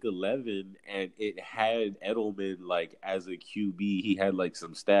for week 11, and it had Edelman like as a QB. He had like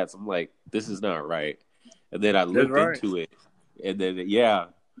some stats. I'm like, this is not right. And then I looked into it, and then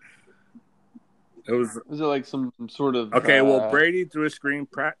Was it like some sort of Brady threw a screen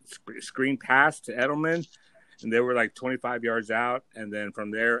pass to Edelman, and they were like 25 yards out, and then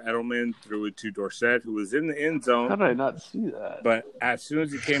from there Edelman threw it to Dorsett, who was in the end zone. How did I not see that? But as soon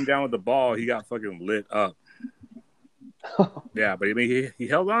as he came down with the ball, he got fucking lit up. Yeah, but I mean he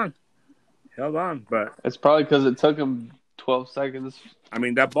held on, but it's probably because it took him 12 seconds. I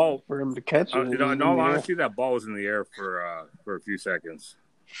mean that ball for him to catch it. In all honesty, that ball was in the air for a few seconds.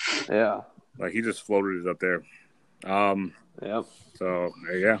 Yeah. Like, he just floated it up there. Yep. So,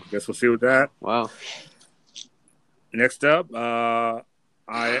 yeah, guess we'll see with that. Wow. Next up, I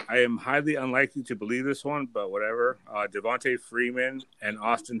am highly unlikely to believe this one, but whatever. Devontae Freeman and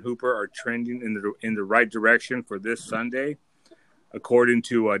Austin Hooper are trending in the right direction for this Sunday, according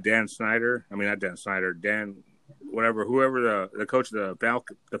to Dan Snyder. I mean, not Dan Snyder. Dan, whoever the coach of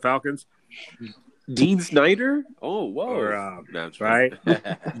the Falcons. Dean Snyder? Oh, whoa. Or, right?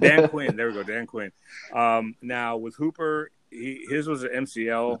 Dan Quinn. There we go, Dan Quinn. Now, with Hooper, his was an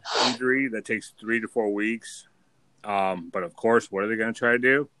MCL injury that takes 3 to 4 weeks. But, of course, what are they going to try to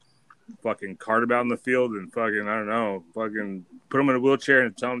do? Fucking cart him out in the field and fucking, I don't know, fucking put him in a wheelchair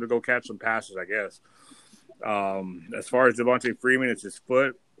and tell him to go catch some passes, I guess. As far as Devontae Freeman, it's his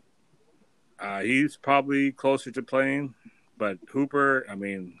foot. He's probably closer to playing. But Hooper, I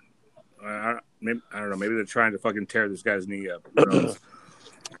mean, I don't know. Maybe they're trying to fucking tear this guy's knee up.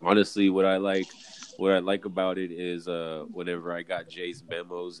 Honestly, what I like about it is whenever I got Jay's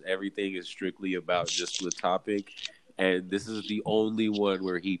memos, everything is strictly about just the topic. and this is the only one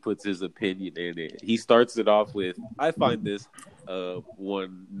where he puts his opinion in it. He starts it off with, "I find this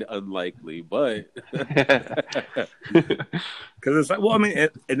one unlikely, but." Because it's like, well, I mean, an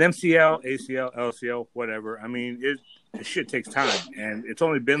MCL, ACL, LCL, whatever. I mean, it shit takes time, and it's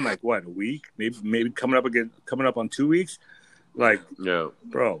only been like what, a week, maybe coming up on 2 weeks. Like, no,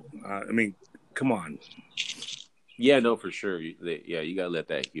 bro. I mean, come on. Yeah, no, for sure. You gotta let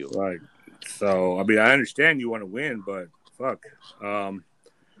that heal. Right. So, I mean, I understand you want to win, but fuck.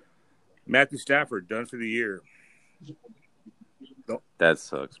 Matthew Stafford done for the year. That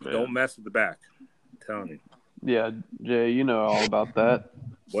sucks, man. Don't mess with the back. I'm telling you. Yeah, Jay, you know all about that.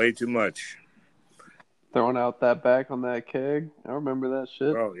 Way too much. Throwing out that back on that keg. I remember that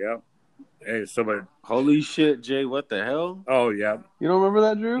shit. Oh, yeah. Hey, somebody. Holy shit, Jay, what the hell? Oh, yeah. You don't remember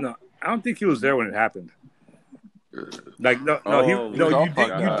that, Drew? No, I don't think he was there when it happened. Like,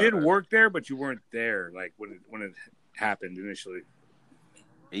 you did work there, but you weren't there, like, when it happened initially.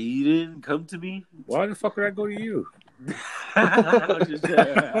 You didn't come to me? Why the fuck would I go to you? What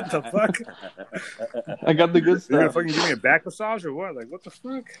the fuck? I got the good stuff. You're gonna fucking give me a back massage or what? Like, what the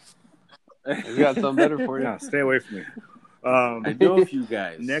fuck? We got something better for you. Nah, stay away from me. I know a few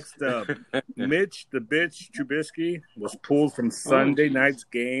guys. Next up, Mitch the Bitch Trubisky was pulled from Sunday night's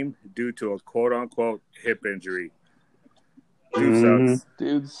game due to a quote-unquote hip injury.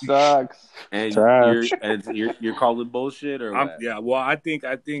 Dude sucks. And you're calling bullshit or what? Yeah, well, I think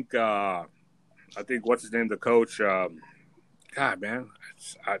what's his name, the coach. God, man,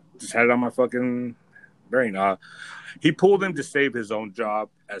 I just had it on my fucking brain. He pulled him to save his own job,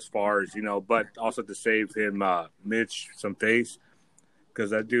 as far as but also to save him, Mitch, some face,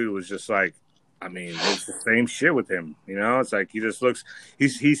 because that dude was just like, I mean, it's the same shit with him. It's like he just looks,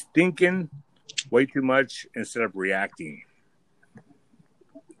 he's thinking way too much instead of reacting.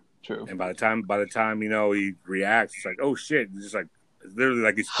 True. And by the time he reacts, it's like, oh shit, it's just like, it's literally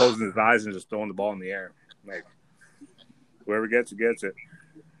like he's closing his eyes and just throwing the ball in the air. Like, whoever gets it, gets it.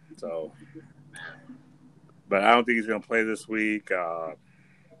 So, but I don't think he's going to play this week. I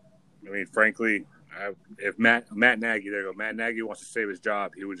mean, frankly, if Matt Nagy, there you go, Matt Nagy wants to save his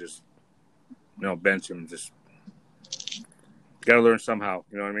job, he would just, bench him. Just got to learn somehow.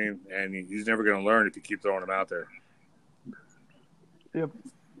 You know what I mean? And he's never going to learn if you keep throwing him out there. Yep.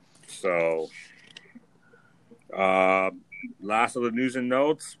 So, last of the news and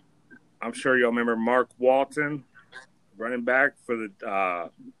notes. I'm sure y'all remember Mark Walton, running back for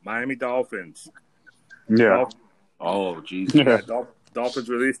the Miami Dolphins. Yeah. Oh, Jesus. Yeah. Dolphins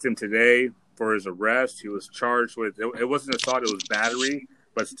released him today for his arrest. He was charged with, it wasn't assault, it was battery,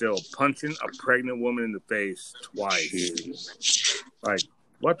 but still punching a pregnant woman in the face twice. Like,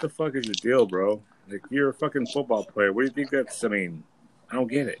 what the fuck is your deal, bro? Like, you're a fucking football player. What do you think that's, I mean, I don't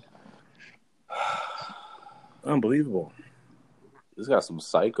get it. Unbelievable. He's got some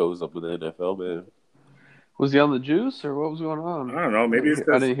psychos up in the NFL, man. Was he on the juice or what was going on? I don't know. Maybe it's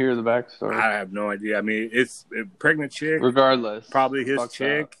I didn't hear the backstory. I have no idea. I mean, it's a pregnant chick. Regardless. Probably his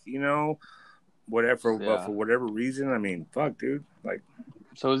chick, whatever. But for whatever reason, I mean, fuck, dude. Like,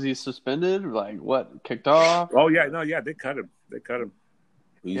 so is he suspended? Like, what? Kicked off? Oh, yeah. No, yeah. They cut him.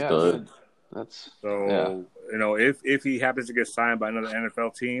 He's done. That's so, if he happens to get signed by another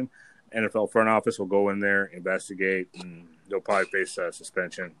NFL team, NFL front office will go in there, investigate, and they'll probably face a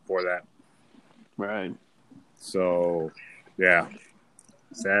suspension for that. Right. So, yeah.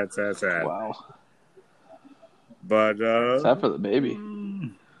 Sad. Wow. But, sad for the baby.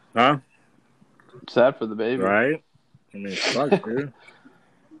 Huh? Sad for the baby. Right? I mean, fuck, dude.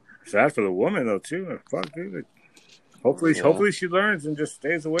 Sad for the woman, though, too. Fuck, dude. Hopefully she learns and just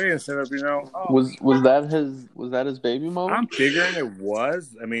stays away instead of, Was that his baby moment? I'm figuring it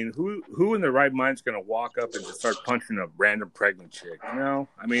was. I mean, who in their right mind is going to walk up and just start punching a random pregnant chick? I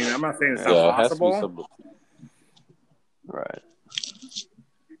mean, I'm not saying it's not possible. Right.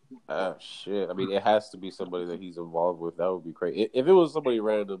 Shit. I mean, it has to be somebody that he's involved with. That would be crazy. If it was somebody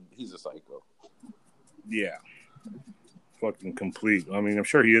random, he's a psycho. Yeah. Fucking complete. I mean, I'm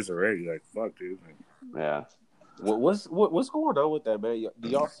sure he is already. Like, fuck, dude. Yeah. What's going on with that, man? Do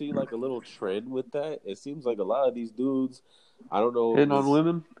y'all see like a little trend with that? It seems like a lot of these dudes, I don't know, hitting on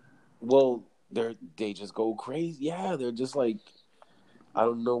women. Well, they just go crazy. Yeah, they're just like, I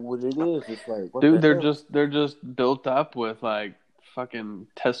don't know what it is. It's like, what dude, they're just built up with like fucking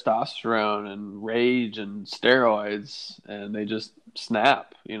testosterone and rage and steroids, and they just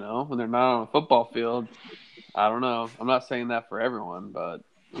snap. When they're not on a football field. I don't know. I'm not saying that for everyone, but.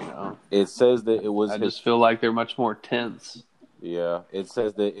 It says that it was. I just feel like they're much more tense. Yeah, it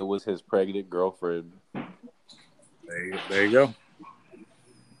says that it was his pregnant girlfriend. There you go.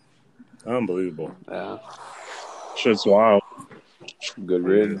 Unbelievable. Yeah. Shit's wild. Good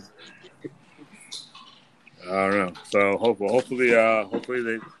riddance. I don't know. So hopefully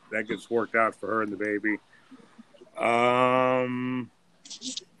that gets worked out for her and the baby.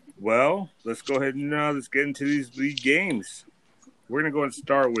 Well, let's go ahead and let's get into these league games. We're gonna go and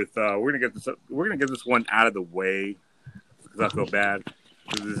start with we're gonna get this one out of the way because I feel bad.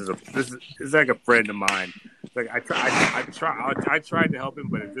 This is like a friend of mine. It's like I tried to help him,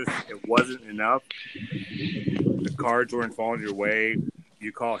 but it wasn't enough. The cards weren't falling your way.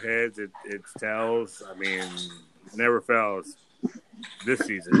 You call heads, it's tails. I mean, it never fails. This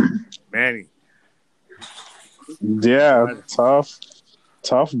season, Manny. Yeah,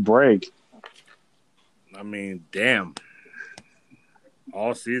 tough break. I mean, damn.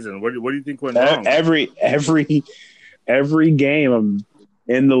 All season. What do you think went wrong? Every game I'm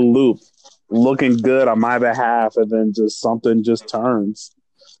in the loop, looking good on my behalf, and then something just turns.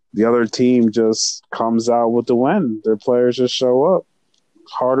 The other team just comes out with the win. Their players just show up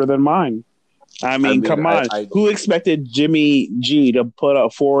harder than mine. I mean come on. Who expected Jimmy G to put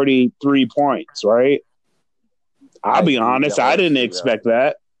up 43 points, right? I'll be honest, I didn't expect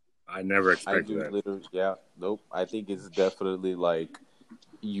that. I never expected that. Yeah, nope. I think it's definitely like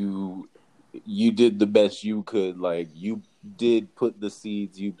you did the best you could. Like you did put the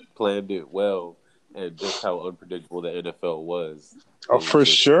seeds, you planned it well, and just how unpredictable the NFL was. Oh, for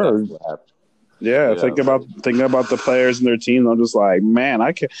sure. Yeah, thinking about the players and their team, I'm just like, man,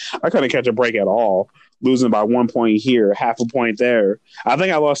 I couldn't catch a break at all. Losing by 1 point here, half a point there. I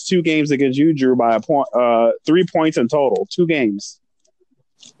think I lost 2 games against you, Drew, by a point, 3 points in total. 2 games.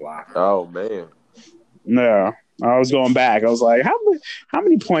 Wow. Oh man. Yeah, I was going back. I was like, how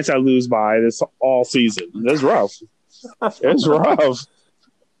many points I lose by this all season? It's rough. It's rough.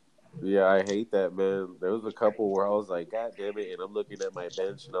 Yeah, I hate that, man. There was a couple where I was like, God damn it, and I'm looking at my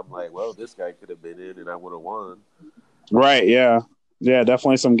bench and I'm like, well, this guy could have been in and I would have won. Right, yeah. Yeah,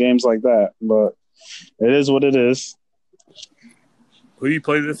 definitely some games like that. But it is what it is. Who do you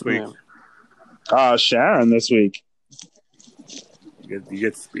play this week? Sharon this week. You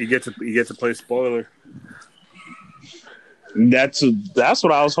get to play spoiler. That's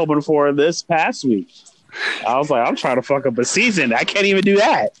what I was hoping for this past week. I was like, I'm trying to fuck up a season. I can't even do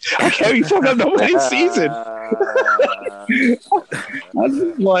that. I can't even fuck up nobody's season. I was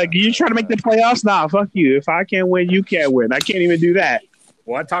just like, you trying to make the playoffs? Nah, fuck you. If I can't win, you can't win. I can't even do that.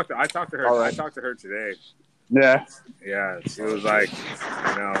 Well, I talked to her. Right. I talked to her today. Yeah. Yeah. She was like,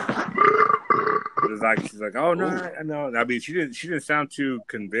 she's like, oh no, I know. I mean, she didn't sound too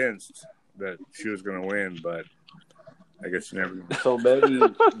convinced that she was gonna win, but I guess she never. So maybe.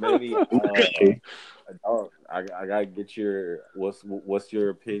 I gotta get what's your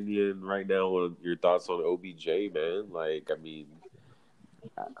opinion right now on your thoughts on OBJ, man? Like, I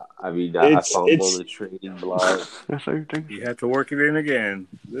saw him on the trading blog. You have to work it in again,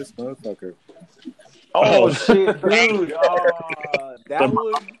 this motherfucker. Oh shit, dude! That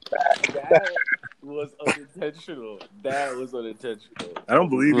was unintentional. That was unintentional. I don't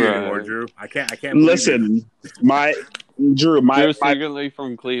believe you anymore, Drew. I can't. Listen, Drew's secretly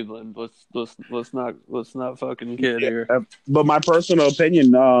from Cleveland. Let's not fucking kid here. But my personal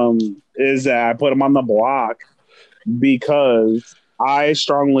opinion is that I put him on the block because I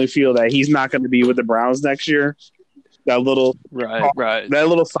strongly feel that he's not going to be with the Browns next year. That little right. That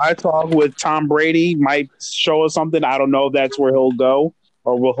little side talk with Tom Brady might show us something. I don't know if that's where he'll go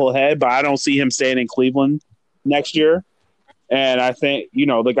or where he'll head, but I don't see him staying in Cleveland next year. And I think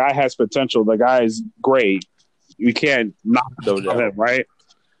the guy has potential. The guy is great. You can't knock him, right?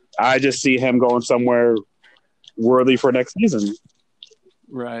 I just see him going somewhere worthy for next season.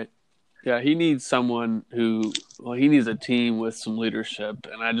 Right. Yeah, he needs someone he needs a team with some leadership.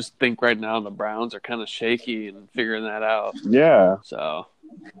 And I just think right now the Browns are kind of shaky and figuring that out. Yeah. So.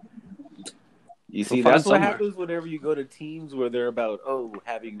 You see, that's what happens whenever you go to teams where they're about,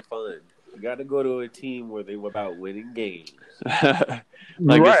 having fun. You got to go to a team where they were about winning games. Like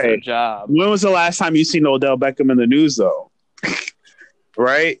it's their job. When was the last time you seen Odell Beckham in the news, though?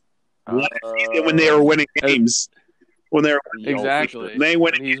 Right? When they were winning games. When they're exactly.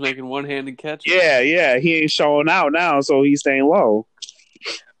 He's making one-handed catches. Yeah. He ain't showing out now, so he's staying low.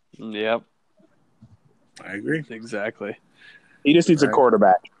 Yep. I agree. Exactly. He just needs a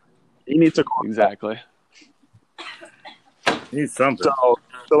quarterback. He needs a quarterback. Exactly. He needs something.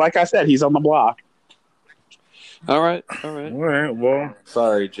 So like I said, he's on the block. All right. Well,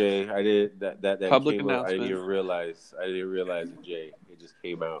 sorry, Jay. I did that public came announcement. Up. I didn't realize it, Jay. It just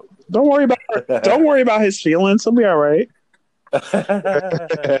came out. Don't worry about his feelings. He'll be all right.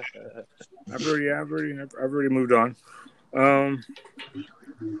 I've already moved on.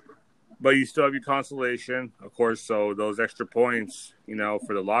 But you still have your consolation, of course. So those extra points,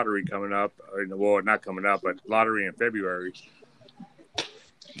 for the lottery coming up, well, not coming up, but lottery in February.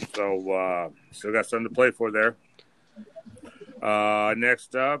 So still got something to play for there.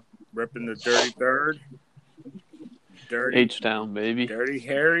 Next up, ripping the Dirty Third. Dirty H-Town, baby. Dirty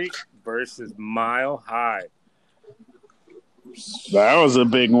Harry versus Mile High. That was a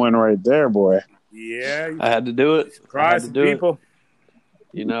big win right there, boy. Yeah. I had to do it. Surprise some people.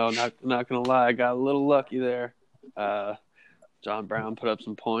 Not going to lie, I got a little lucky there. John Brown put up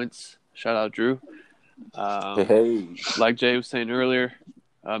some points. Shout out, Drew. Hey. Like Jay was saying earlier,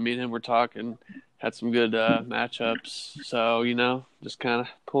 me and him were talking, had some good matchups. So, just kind of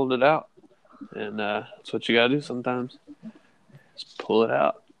pulled it out. And that's what you got to do sometimes. Just pull it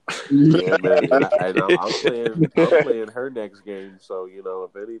out. Yeah, man. I'm playing her next game. So,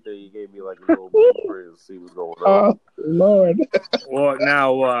 if anything, you gave me like a little blueprint to see what's going on. Oh, Lord. Well,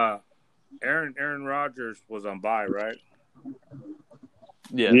 now, Aaron Rodgers was on bye, right?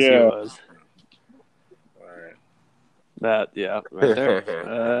 Yes, he was. All right. Right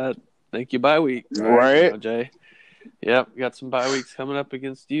there. Thank you, bye week. Right. Jay. Yep, got some bye weeks coming up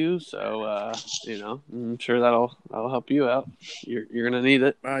against you, so I'm sure that'll help you out. You're gonna need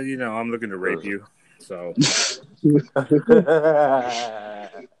it. I'm looking to rape you, so.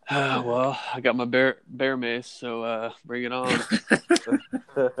 Well, I got my bear mace, so bring it on.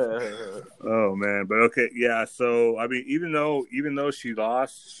 Oh man, but okay, yeah. So I mean, even though she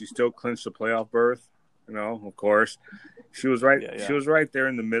lost, she still clinched the playoff berth. Of course, she was right. Yeah. She was right there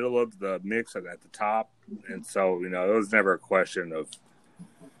in the middle of the mix at the top, and so it was never a question of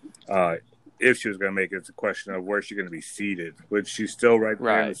if she was going to make it. It's a question of where she's going to be seated, which she's still right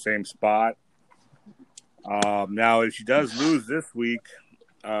there in the same spot. Now, if she does lose this week,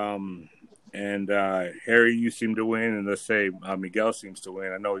 and Harry, you seem to win, and let's say Miguel seems to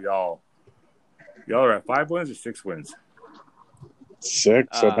win. I know y'all are at 5 wins or 6 wins. 6,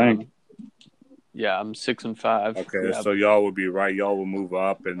 I think. Yeah, I'm 6-5. Okay, so y'all will be right. Y'all will move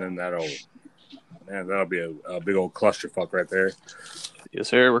up, and then that'll be a big old clusterfuck right there. Yes,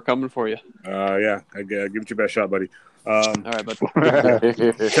 sir. We're coming for you. Yeah, give it your best shot, buddy. All right, bud.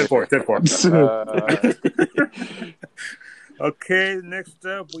 10-4. Okay, next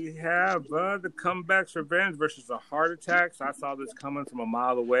up we have the Comebacks Revenge versus the Heart Attacks. I saw this coming from a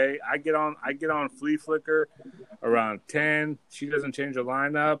mile away. I get on Flea Flicker around 10. She doesn't change her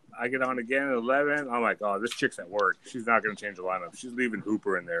lineup. I get on again at 11. I'm like, oh, this chick's at work. She's not going to change the lineup. She's leaving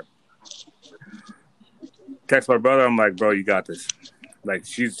Hooper in there. Text my brother. I'm like, bro, you got this. Like,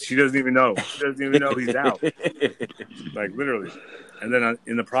 she doesn't even know. She doesn't even know he's out. Like, literally. And then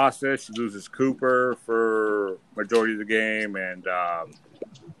in the process, she loses Cooper for majority of the game. And,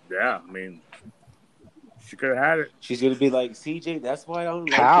 she could have had it. She's going to be like, CJ, that's why I don't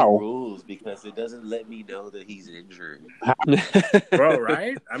like the rules, because it doesn't let me know that he's injured. Bro,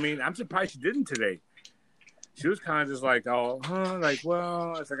 right? I mean, I'm surprised she didn't today. She was kind of just like, well,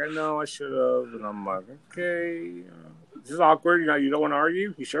 it's like, I know I should have. And I'm like, okay. This is awkward. You don't want to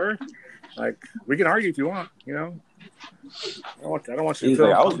argue? You sure? Like, we can argue if you want, I don't want you to feel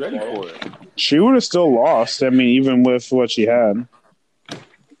like, I was ready for it. She would have still lost. I mean, even with what she had.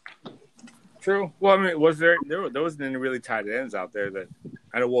 True. Well, I mean, there wasn't any really tight ends out there that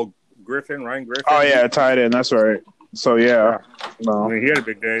I know. Well, Ryan Griffin. Oh yeah, tight end. That's right. So yeah. No. I mean, he had a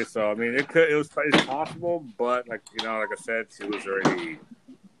big day. So I mean, it's possible, but like I said, she was already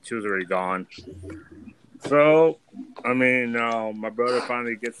gone. So I mean, my brother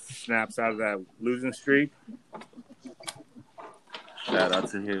finally gets snaps out of that losing streak. Shout out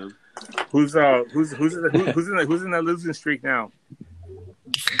to him. Who's in that losing streak now?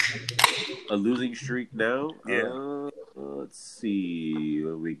 A losing streak now? Yeah. Let's see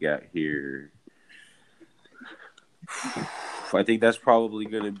what we got here. I think that's probably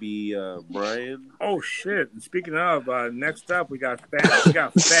going to be Brian. Oh shit! And speaking of, next up we got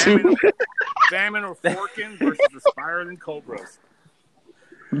Famine or Forkin versus the Spiraling Cobras.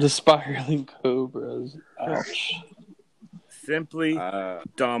 The Spiraling Cobras. Ouch. Simply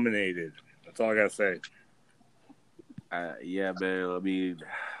dominated. That's all I gotta say. Yeah, man. I mean,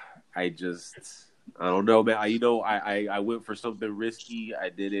 I don't know, man. I went for something risky. I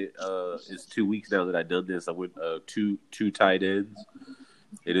did it. It's 2 weeks now that I've done this. I went two tight ends,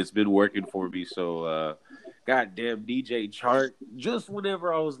 and it's been working for me. So, goddamn DJ Chark. Just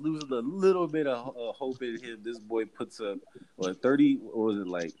whenever I was losing a little bit of hope in him, this boy puts up 30. What was it,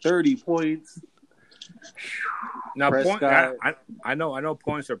 like 30 points? Now, I know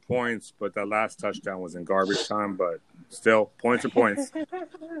points are points, but that last touchdown was in garbage time. But Still, points are points.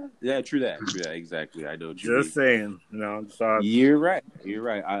 Yeah, true that. Exactly. I know what you mean. Just saying. You're right.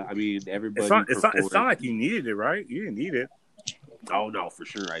 I mean, everybody. It's not like you needed it, right? You didn't need it. Oh no, for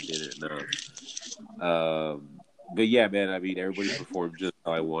sure I didn't. No. But yeah, man. I mean, everybody performed just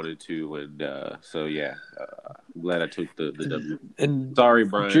how I wanted to, and so yeah, I'm glad I took the W. And sorry,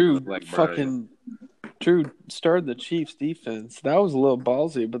 Brian. Drew started the Chiefs defense. That was a little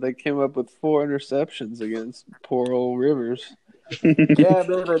ballsy, but they came up with 4 interceptions against poor old Rivers. Yeah,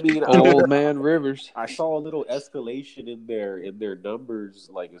 man. I mean, old man Rivers. I saw a little escalation in their numbers,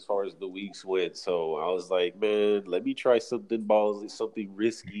 like as far as the weeks went. So I was like, man, let me try something ballsy, something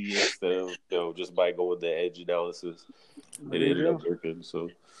risky instead of just by going the edge analysis. It ended up working. So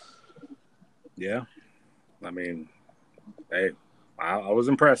yeah, I mean, hey, I was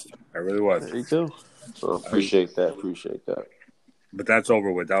impressed. I really was. There you go. So appreciate that. But that's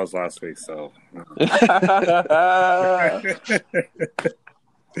over with. That was last week, so.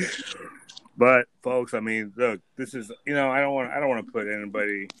 But folks, I mean, look, this is I don't want to put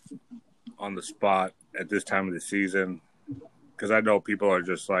anybody on the spot at this time of the season because I know people are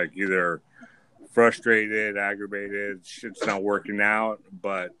just like either frustrated, aggravated, shit's not working out.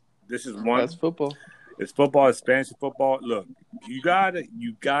 But this is one. That's football. It's football. It's fantasy football. Look, you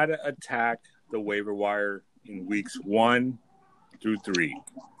gotta attack the waiver wire in weeks 1 through 3.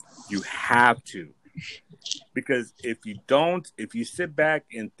 You have to. Because if you don't, if you sit back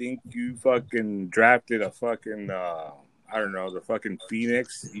and think you fucking drafted a fucking, I don't know, the fucking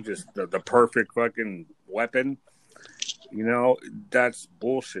Phoenix, you just, the perfect fucking weapon, that's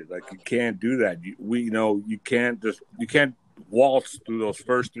bullshit. Like, you can't do that. You can't waltz through those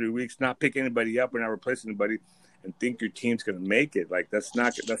first 3 weeks, not pick anybody up or not replace anybody and think your team's going to make it. Like, that's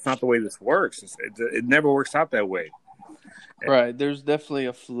not the way this works. It never works out that way. Right. There's definitely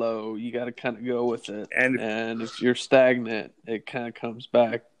a flow. You got to kind of go with it. And if you're stagnant, it kind of comes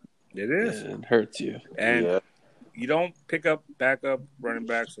back. It is. And hurts you. And you don't pick up backup running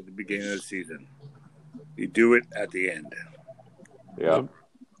backs at the beginning of the season. You do it at the end. Yeah.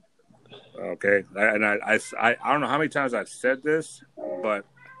 Okay. And I don't know how many times I've said this, but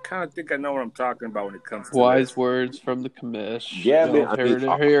kind of think I know what I'm talking about when it comes to wise words from the commish. Yeah, man. Heard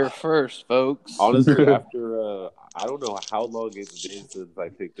it here first, folks. Honestly, after I don't know how long it's been since I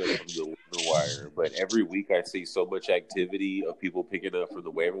picked up from the waiver wire, but every week I see so much activity of people picking up from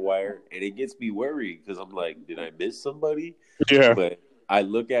the waiver wire, and it gets me worried because I'm like, did I miss somebody? Yeah. But I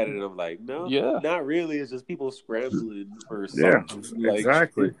look at it and I'm like, no, not really. It's just people scrambling for something. Yeah,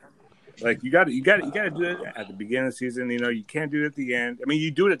 exactly. Like you got to do it at the beginning of the season. You can't do it at the end. I mean, you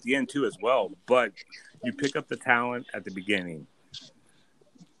do it at the end too as well, but you pick up the talent at the beginning.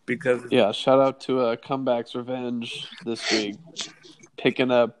 Because shout out to Comeback's Revenge this week, picking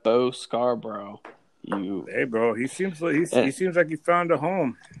up Bo Scarborough. Hey, bro, he seems like he found a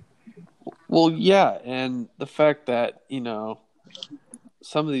home. Well, yeah, and the fact that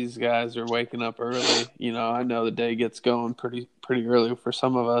some of these guys are waking up early. I know the day gets going pretty early for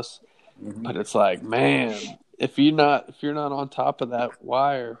some of us. But it's like, man, if you're not on top of that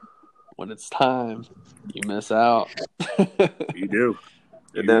wire when it's time, you miss out. You do.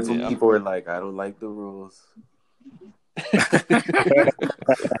 And that's when people are like, I don't like the rules.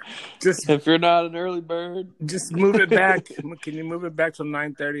 Just if you're not an early bird, just move it back. Can you move it back till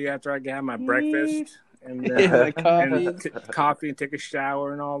 9:30 after I have my breakfast and coffee and take a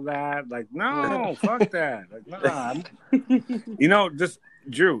shower and all that? Like, no, fuck that. Like, nah. Just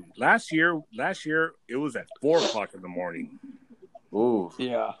Drew. Last year it was at 4:00 in the morning. Ooh,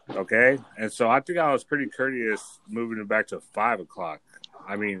 yeah. Okay, and so I think I was pretty courteous moving it back to 5:00.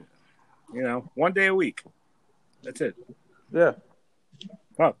 I mean, 1 day a week. That's it. Yeah.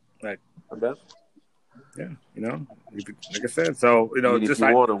 Well, like, I bet. Yeah, like I said. So if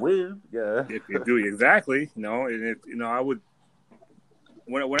you want to win, if you do exactly, and if I would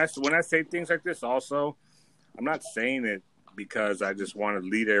when I say things like this, also, I'm not saying it because I just want to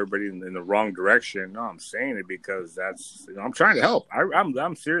lead everybody in the wrong direction. No, I'm saying it because that's I'm trying to help.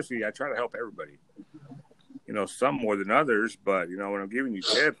 I'm seriously, I try to help everybody. Some more than others, but when I'm giving you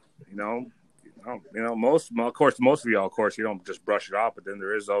tips, most of y'all, of course, you don't just brush it off, but then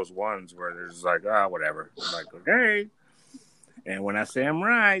there is those ones where there's like, whatever. I'm like, okay. And when I say I'm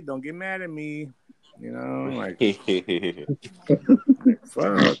right, don't get mad at me. Like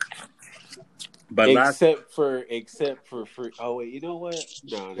fuck. But except for oh wait, you know what?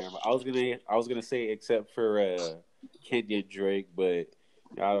 No, never mind. I was gonna say except for Kenyon Drake, but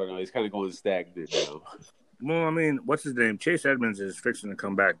I don't know. He's kind of going stagnant now. Well, I mean, what's his name? Chase Edmonds is fixing to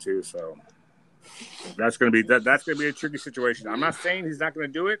come back too, so that's gonna be a tricky situation. I'm not saying he's not gonna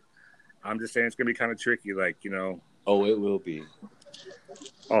do it. I'm just saying it's gonna be kind of tricky. Like Oh, it will be.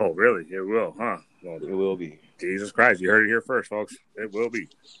 Oh, really? It will, huh? Well, it will be. Jesus Christ. You heard it here first, folks. It will be.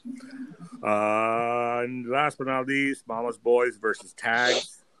 And last but not least, Mama's Boys versus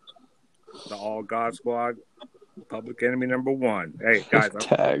Tags. The All God Squad. Public enemy number 1. Hey, guys.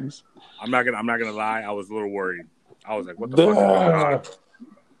 Tags. I'm not gonna lie. I was a little worried. I was like, what the fuck is going on?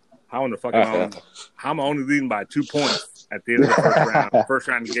 How in the fuck am I only leading by 2 points at the end of the first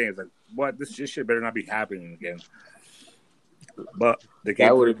round of the game? It's like, what? This shit better not be happening again. But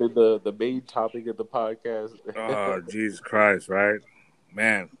that would have been the main topic of the podcast. Oh, Jesus Christ, right?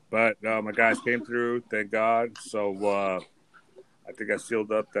 Man. But my guys came through, thank God. So I think I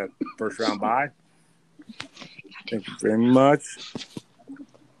sealed up that first round bye. Thank you very much.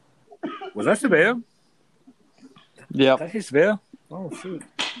 Was that Sevilla? Yep. Did I say Sevilla? Oh, shoot.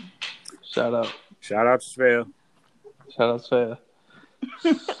 Shout out to Sevilla. Shout out Sevilla.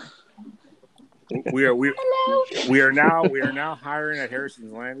 We are now hiring at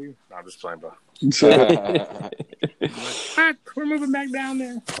Harrison's Landing. No, I'm just playing, bro. We're moving back down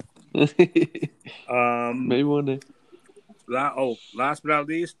there. Maybe one day. Last but not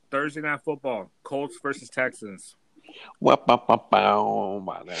least, Thursday Night Football: Colts versus Texans. I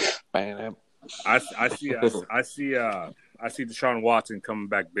see Deshaun Watson coming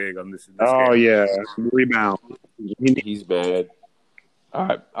back big on this game. Yeah, rebound. He's bad. All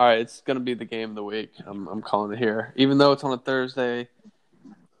right. It's gonna be the game of the week. I'm calling it here, even though it's on a Thursday.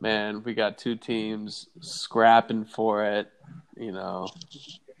 Man, we got 2 teams scrapping for it. You know,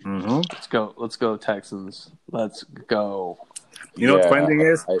 Let's go Texans. Let's go. You know what the funny thing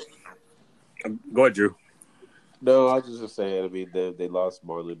is? Go ahead, Drew. No, I was just saying. I mean, they lost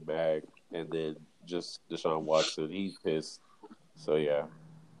Marlon Mack, and then just Deshaun Watson. He's pissed. So yeah.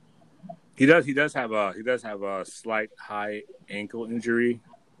 He does have a slight high ankle injury,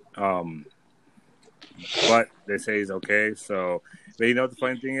 but they say he's okay. So, but you know what the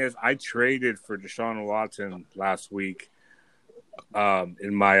funny thing is? I traded for Deshaun Watson last week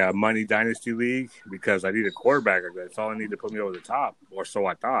in my Money Dynasty League because I need a quarterback. That's all I need to put me over the top, or so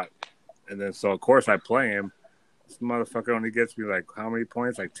I thought. And then so of course I play him. This motherfucker only gets me like how many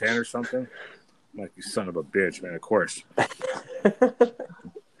points? Like 10 or something. I'm like, you son of a bitch, man. Of course.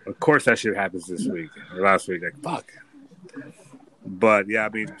 Of course that shit happens this week or last week. Like, fuck. But, yeah, I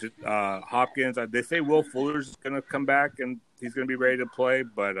mean, Hopkins, they say Will Fuller's going to come back and he's going to be ready to play.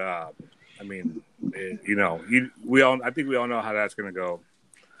 But, I mean, I think we all know how that's going to go.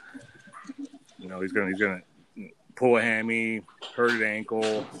 You know, he's going to pull a hammy, hurt an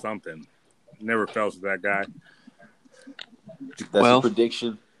ankle, something. Never fails with that guy. That's a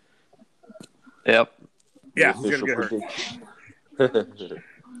prediction. Yep. Yeah, he's going to get hurt.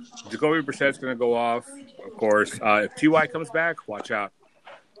 Jacoby Brissett's going to go off, of course. If T.Y. comes back, watch out.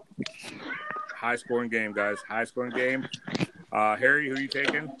 High-scoring game, guys. High-scoring game. Harry, who are you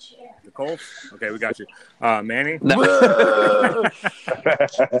taking? The Colts? Okay, we got you. Manny? No.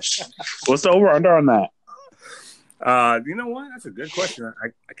 What's the over-under on that? You know what? That's a good question. I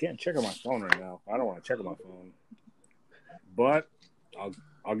can't check on my phone right now. I don't want to check on my phone. But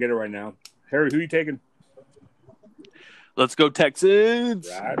I'll get it right now. Harry, who are you taking? Let's go Texans.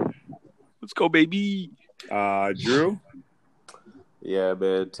 Right. Let's go, baby. Drew? Yeah,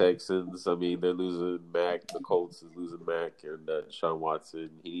 man, Texans. I mean, they're losing Mac. The Colts is losing Mac. And Deshaun Watson,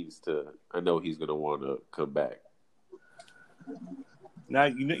 I know he's going to want to come back. Now,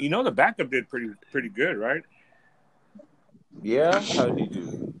 you know the backup did pretty good, right? Yeah? How did he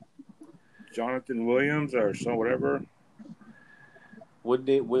do? Jonathan Williams or some whatever. When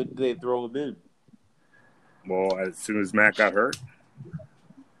did they throw him in? Well, as soon as Matt got hurt.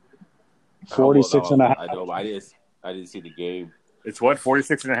 46 and a half. I know, but I didn't see the game. It's what,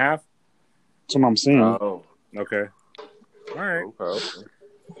 46 and a half? That's what I'm saying. Oh. Okay. All right. Okay.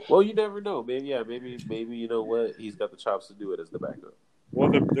 Well, you never know. Maybe you know what? He's got the chops to do it as the backup.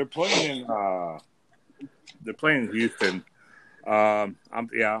 Well, they're playing in Houston. I'm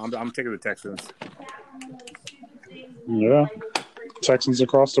taking the Texans. Yeah. Texans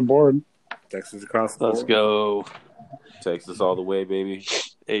across the board. Let's go. Texas all the way, baby.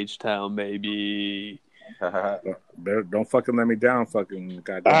 H-Town, baby. Don't fucking let me down, fucking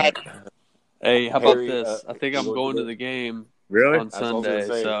goddamn. Hey, how about this? I think I'm going to the game. Really? On Sunday,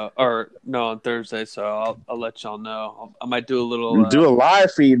 on Thursday. So I'll let y'all know. I might do a little. Do a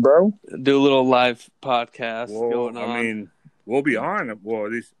live feed, bro. Do a little live podcast going on. I mean, we'll be on. Well,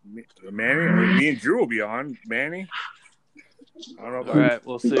 at least Manny, me and Drew will be on. Manny. I don't know. All right,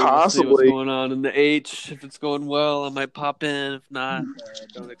 we'll see. We'll see what's going on in the H. If it's going well, I might pop in. If not,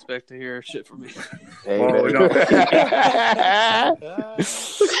 don't expect to hear shit from me. Hey,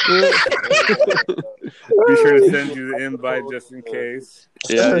 Be sure to send you the invite just in case.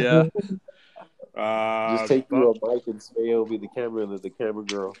 Yeah. Just take you a mic and Smeo will be the camera and the camera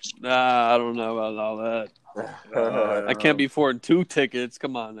girl. Nah, I don't know about all that. I can't be affording 2 tickets.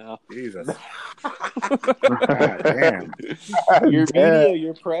 Come on now. Jesus. God damn. Your media,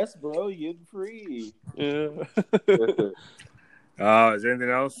 your press, bro. You're free. Yeah. Is there anything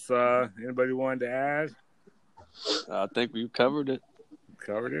else anybody wanted to add? I think we've covered it.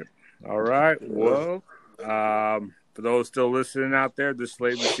 Covered it. All right. Well, for those still listening out there, this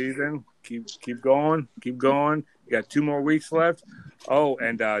late in the season, keep going. Keep going. You got 2 more weeks left. Oh,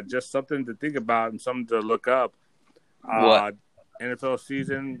 and just something to think about and something to look up. What? NFL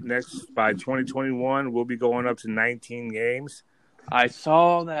season next by 2021, we'll be going up to 19 games. I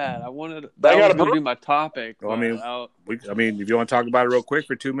saw that. That was going to be my topic. Well, I mean, if you want to talk about it real quick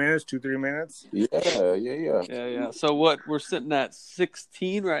for 2 minutes, 2-3 minutes. Yeah. So what? We're sitting at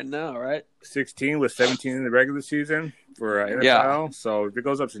 16 right now, right? 16 with 17 in the regular season for NFL. Yeah. So if it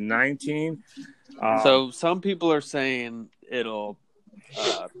goes up to 19. So some people are saying it'll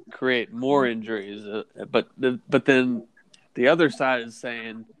create more injuries, but then the other side is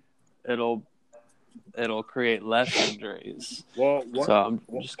saying it'll create less injuries. Well, so I'm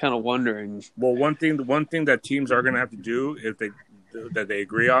just kind of wondering. Well, one thing that teams are going to have to do if they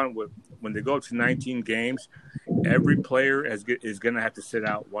agree on when they go up to 19 games, every player is going to have to sit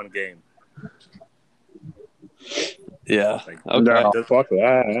out 1 game. Yeah. Okay. No, fuck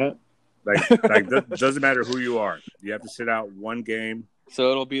that. Like doesn't matter who you are, you have to sit out 1 game. So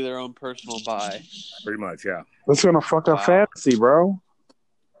it'll be their own personal bye. Pretty much, yeah. That's gonna fuck up fantasy, bro.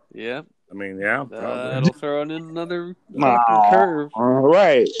 Yeah. I mean, yeah. That'll throw in another curve.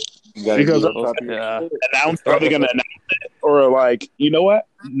 Right. Because are they going to announce it? Or like, you know what?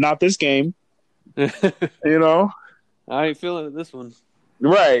 Not this game. You know? I ain't feeling it this one.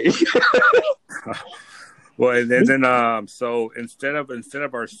 Right. Well, and then so instead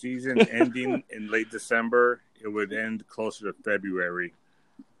of our season ending in late December, it would end closer to February.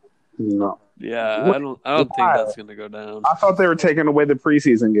 No. Yeah, I don't think that's going to go down. I thought they were taking away the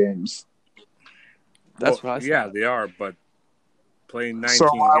preseason games. That's what I thought. Yeah, they are, but playing 19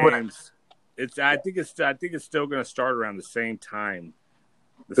 games, I think it's still going to start around the same time.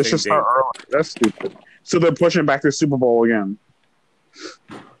 This should start early. That's stupid. So they're pushing back the Super Bowl again.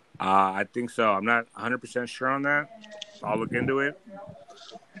 I think so. I'm not 100% sure on that. I'll look into it.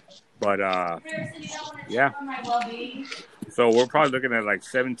 But yeah. So we're probably looking at like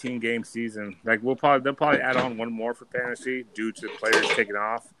 17 game season. Like they'll probably add on 1 more for fantasy due to players taking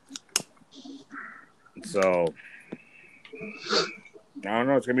off. So I don't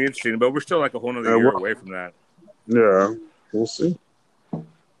know. It's gonna be interesting, but we're still like a whole nother year away from that. Yeah, we'll see.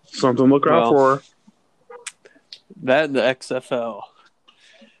 Something to look out for. That and the XFL.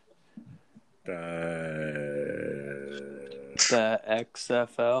 The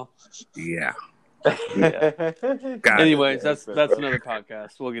XFL. Yeah. Anyways, that's another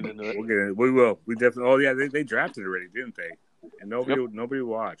podcast. We'll get into it. We will. We definitely. Oh yeah, they drafted already, didn't they? And nobody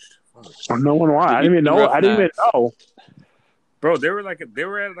watched. Oh, no one watched. I didn't even know. Bro, they were at like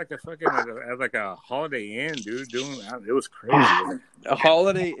a fucking at a Holiday Inn, dude. It was crazy. A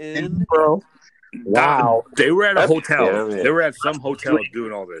Holiday Inn, bro. Wow. They were at a hotel. They were at some hotel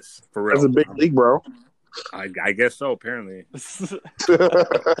doing all this for real. That's a big league, bro. I guess so. Apparently, fucking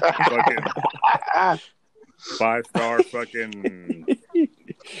 5-star fucking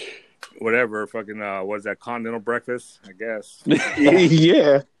whatever. Fucking what's that? Continental breakfast, I guess.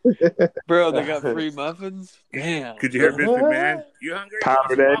 Yeah, bro. They got free muffins. Damn. Could you hear Vince McMahon? You hungry?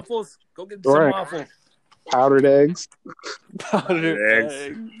 Powdered eggs. Waffles? Go get some waffles. Powdered eggs. Powdered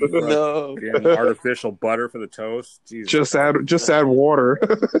eggs. No. Artificial butter for the toast. Jesus. Just add water.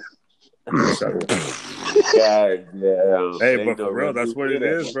 God damn. Hey, but for real, that's what it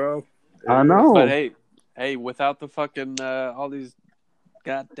is, bro. I know. But hey, without the fucking all these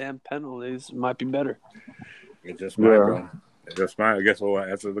goddamn penalties, it might be better. It just might, bro. It just might. I guess we'll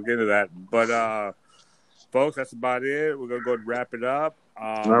have to look into that. But folks, that's about it. We're gonna go and wrap it up.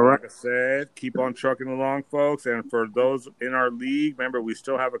 All right. Like I said, keep on trucking along, folks. And for those in our league, remember we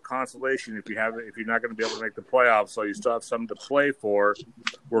still have a consolation if you're not going to be able to make the playoffs, so you still have something to play for,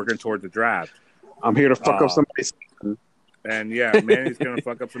 working toward the draft. I'm here to fuck up somebody's. And yeah, Manny's going to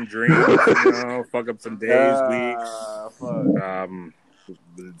fuck up some dreams, fuck up some days, weeks.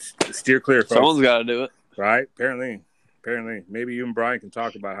 Steer clear, folks. Someone's got to do it, right? Apparently, maybe you and Brian can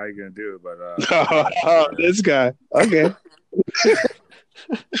talk about how you're going to do it, but this guy, okay.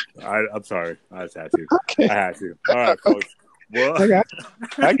 I'm sorry. I just had to. Okay. I had to. All right, folks. Well, I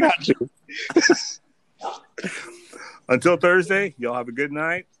got you. Until Thursday, y'all have a good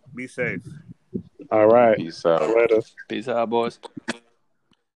night. Be safe. All right. Peace out. Later. Peace out, boys.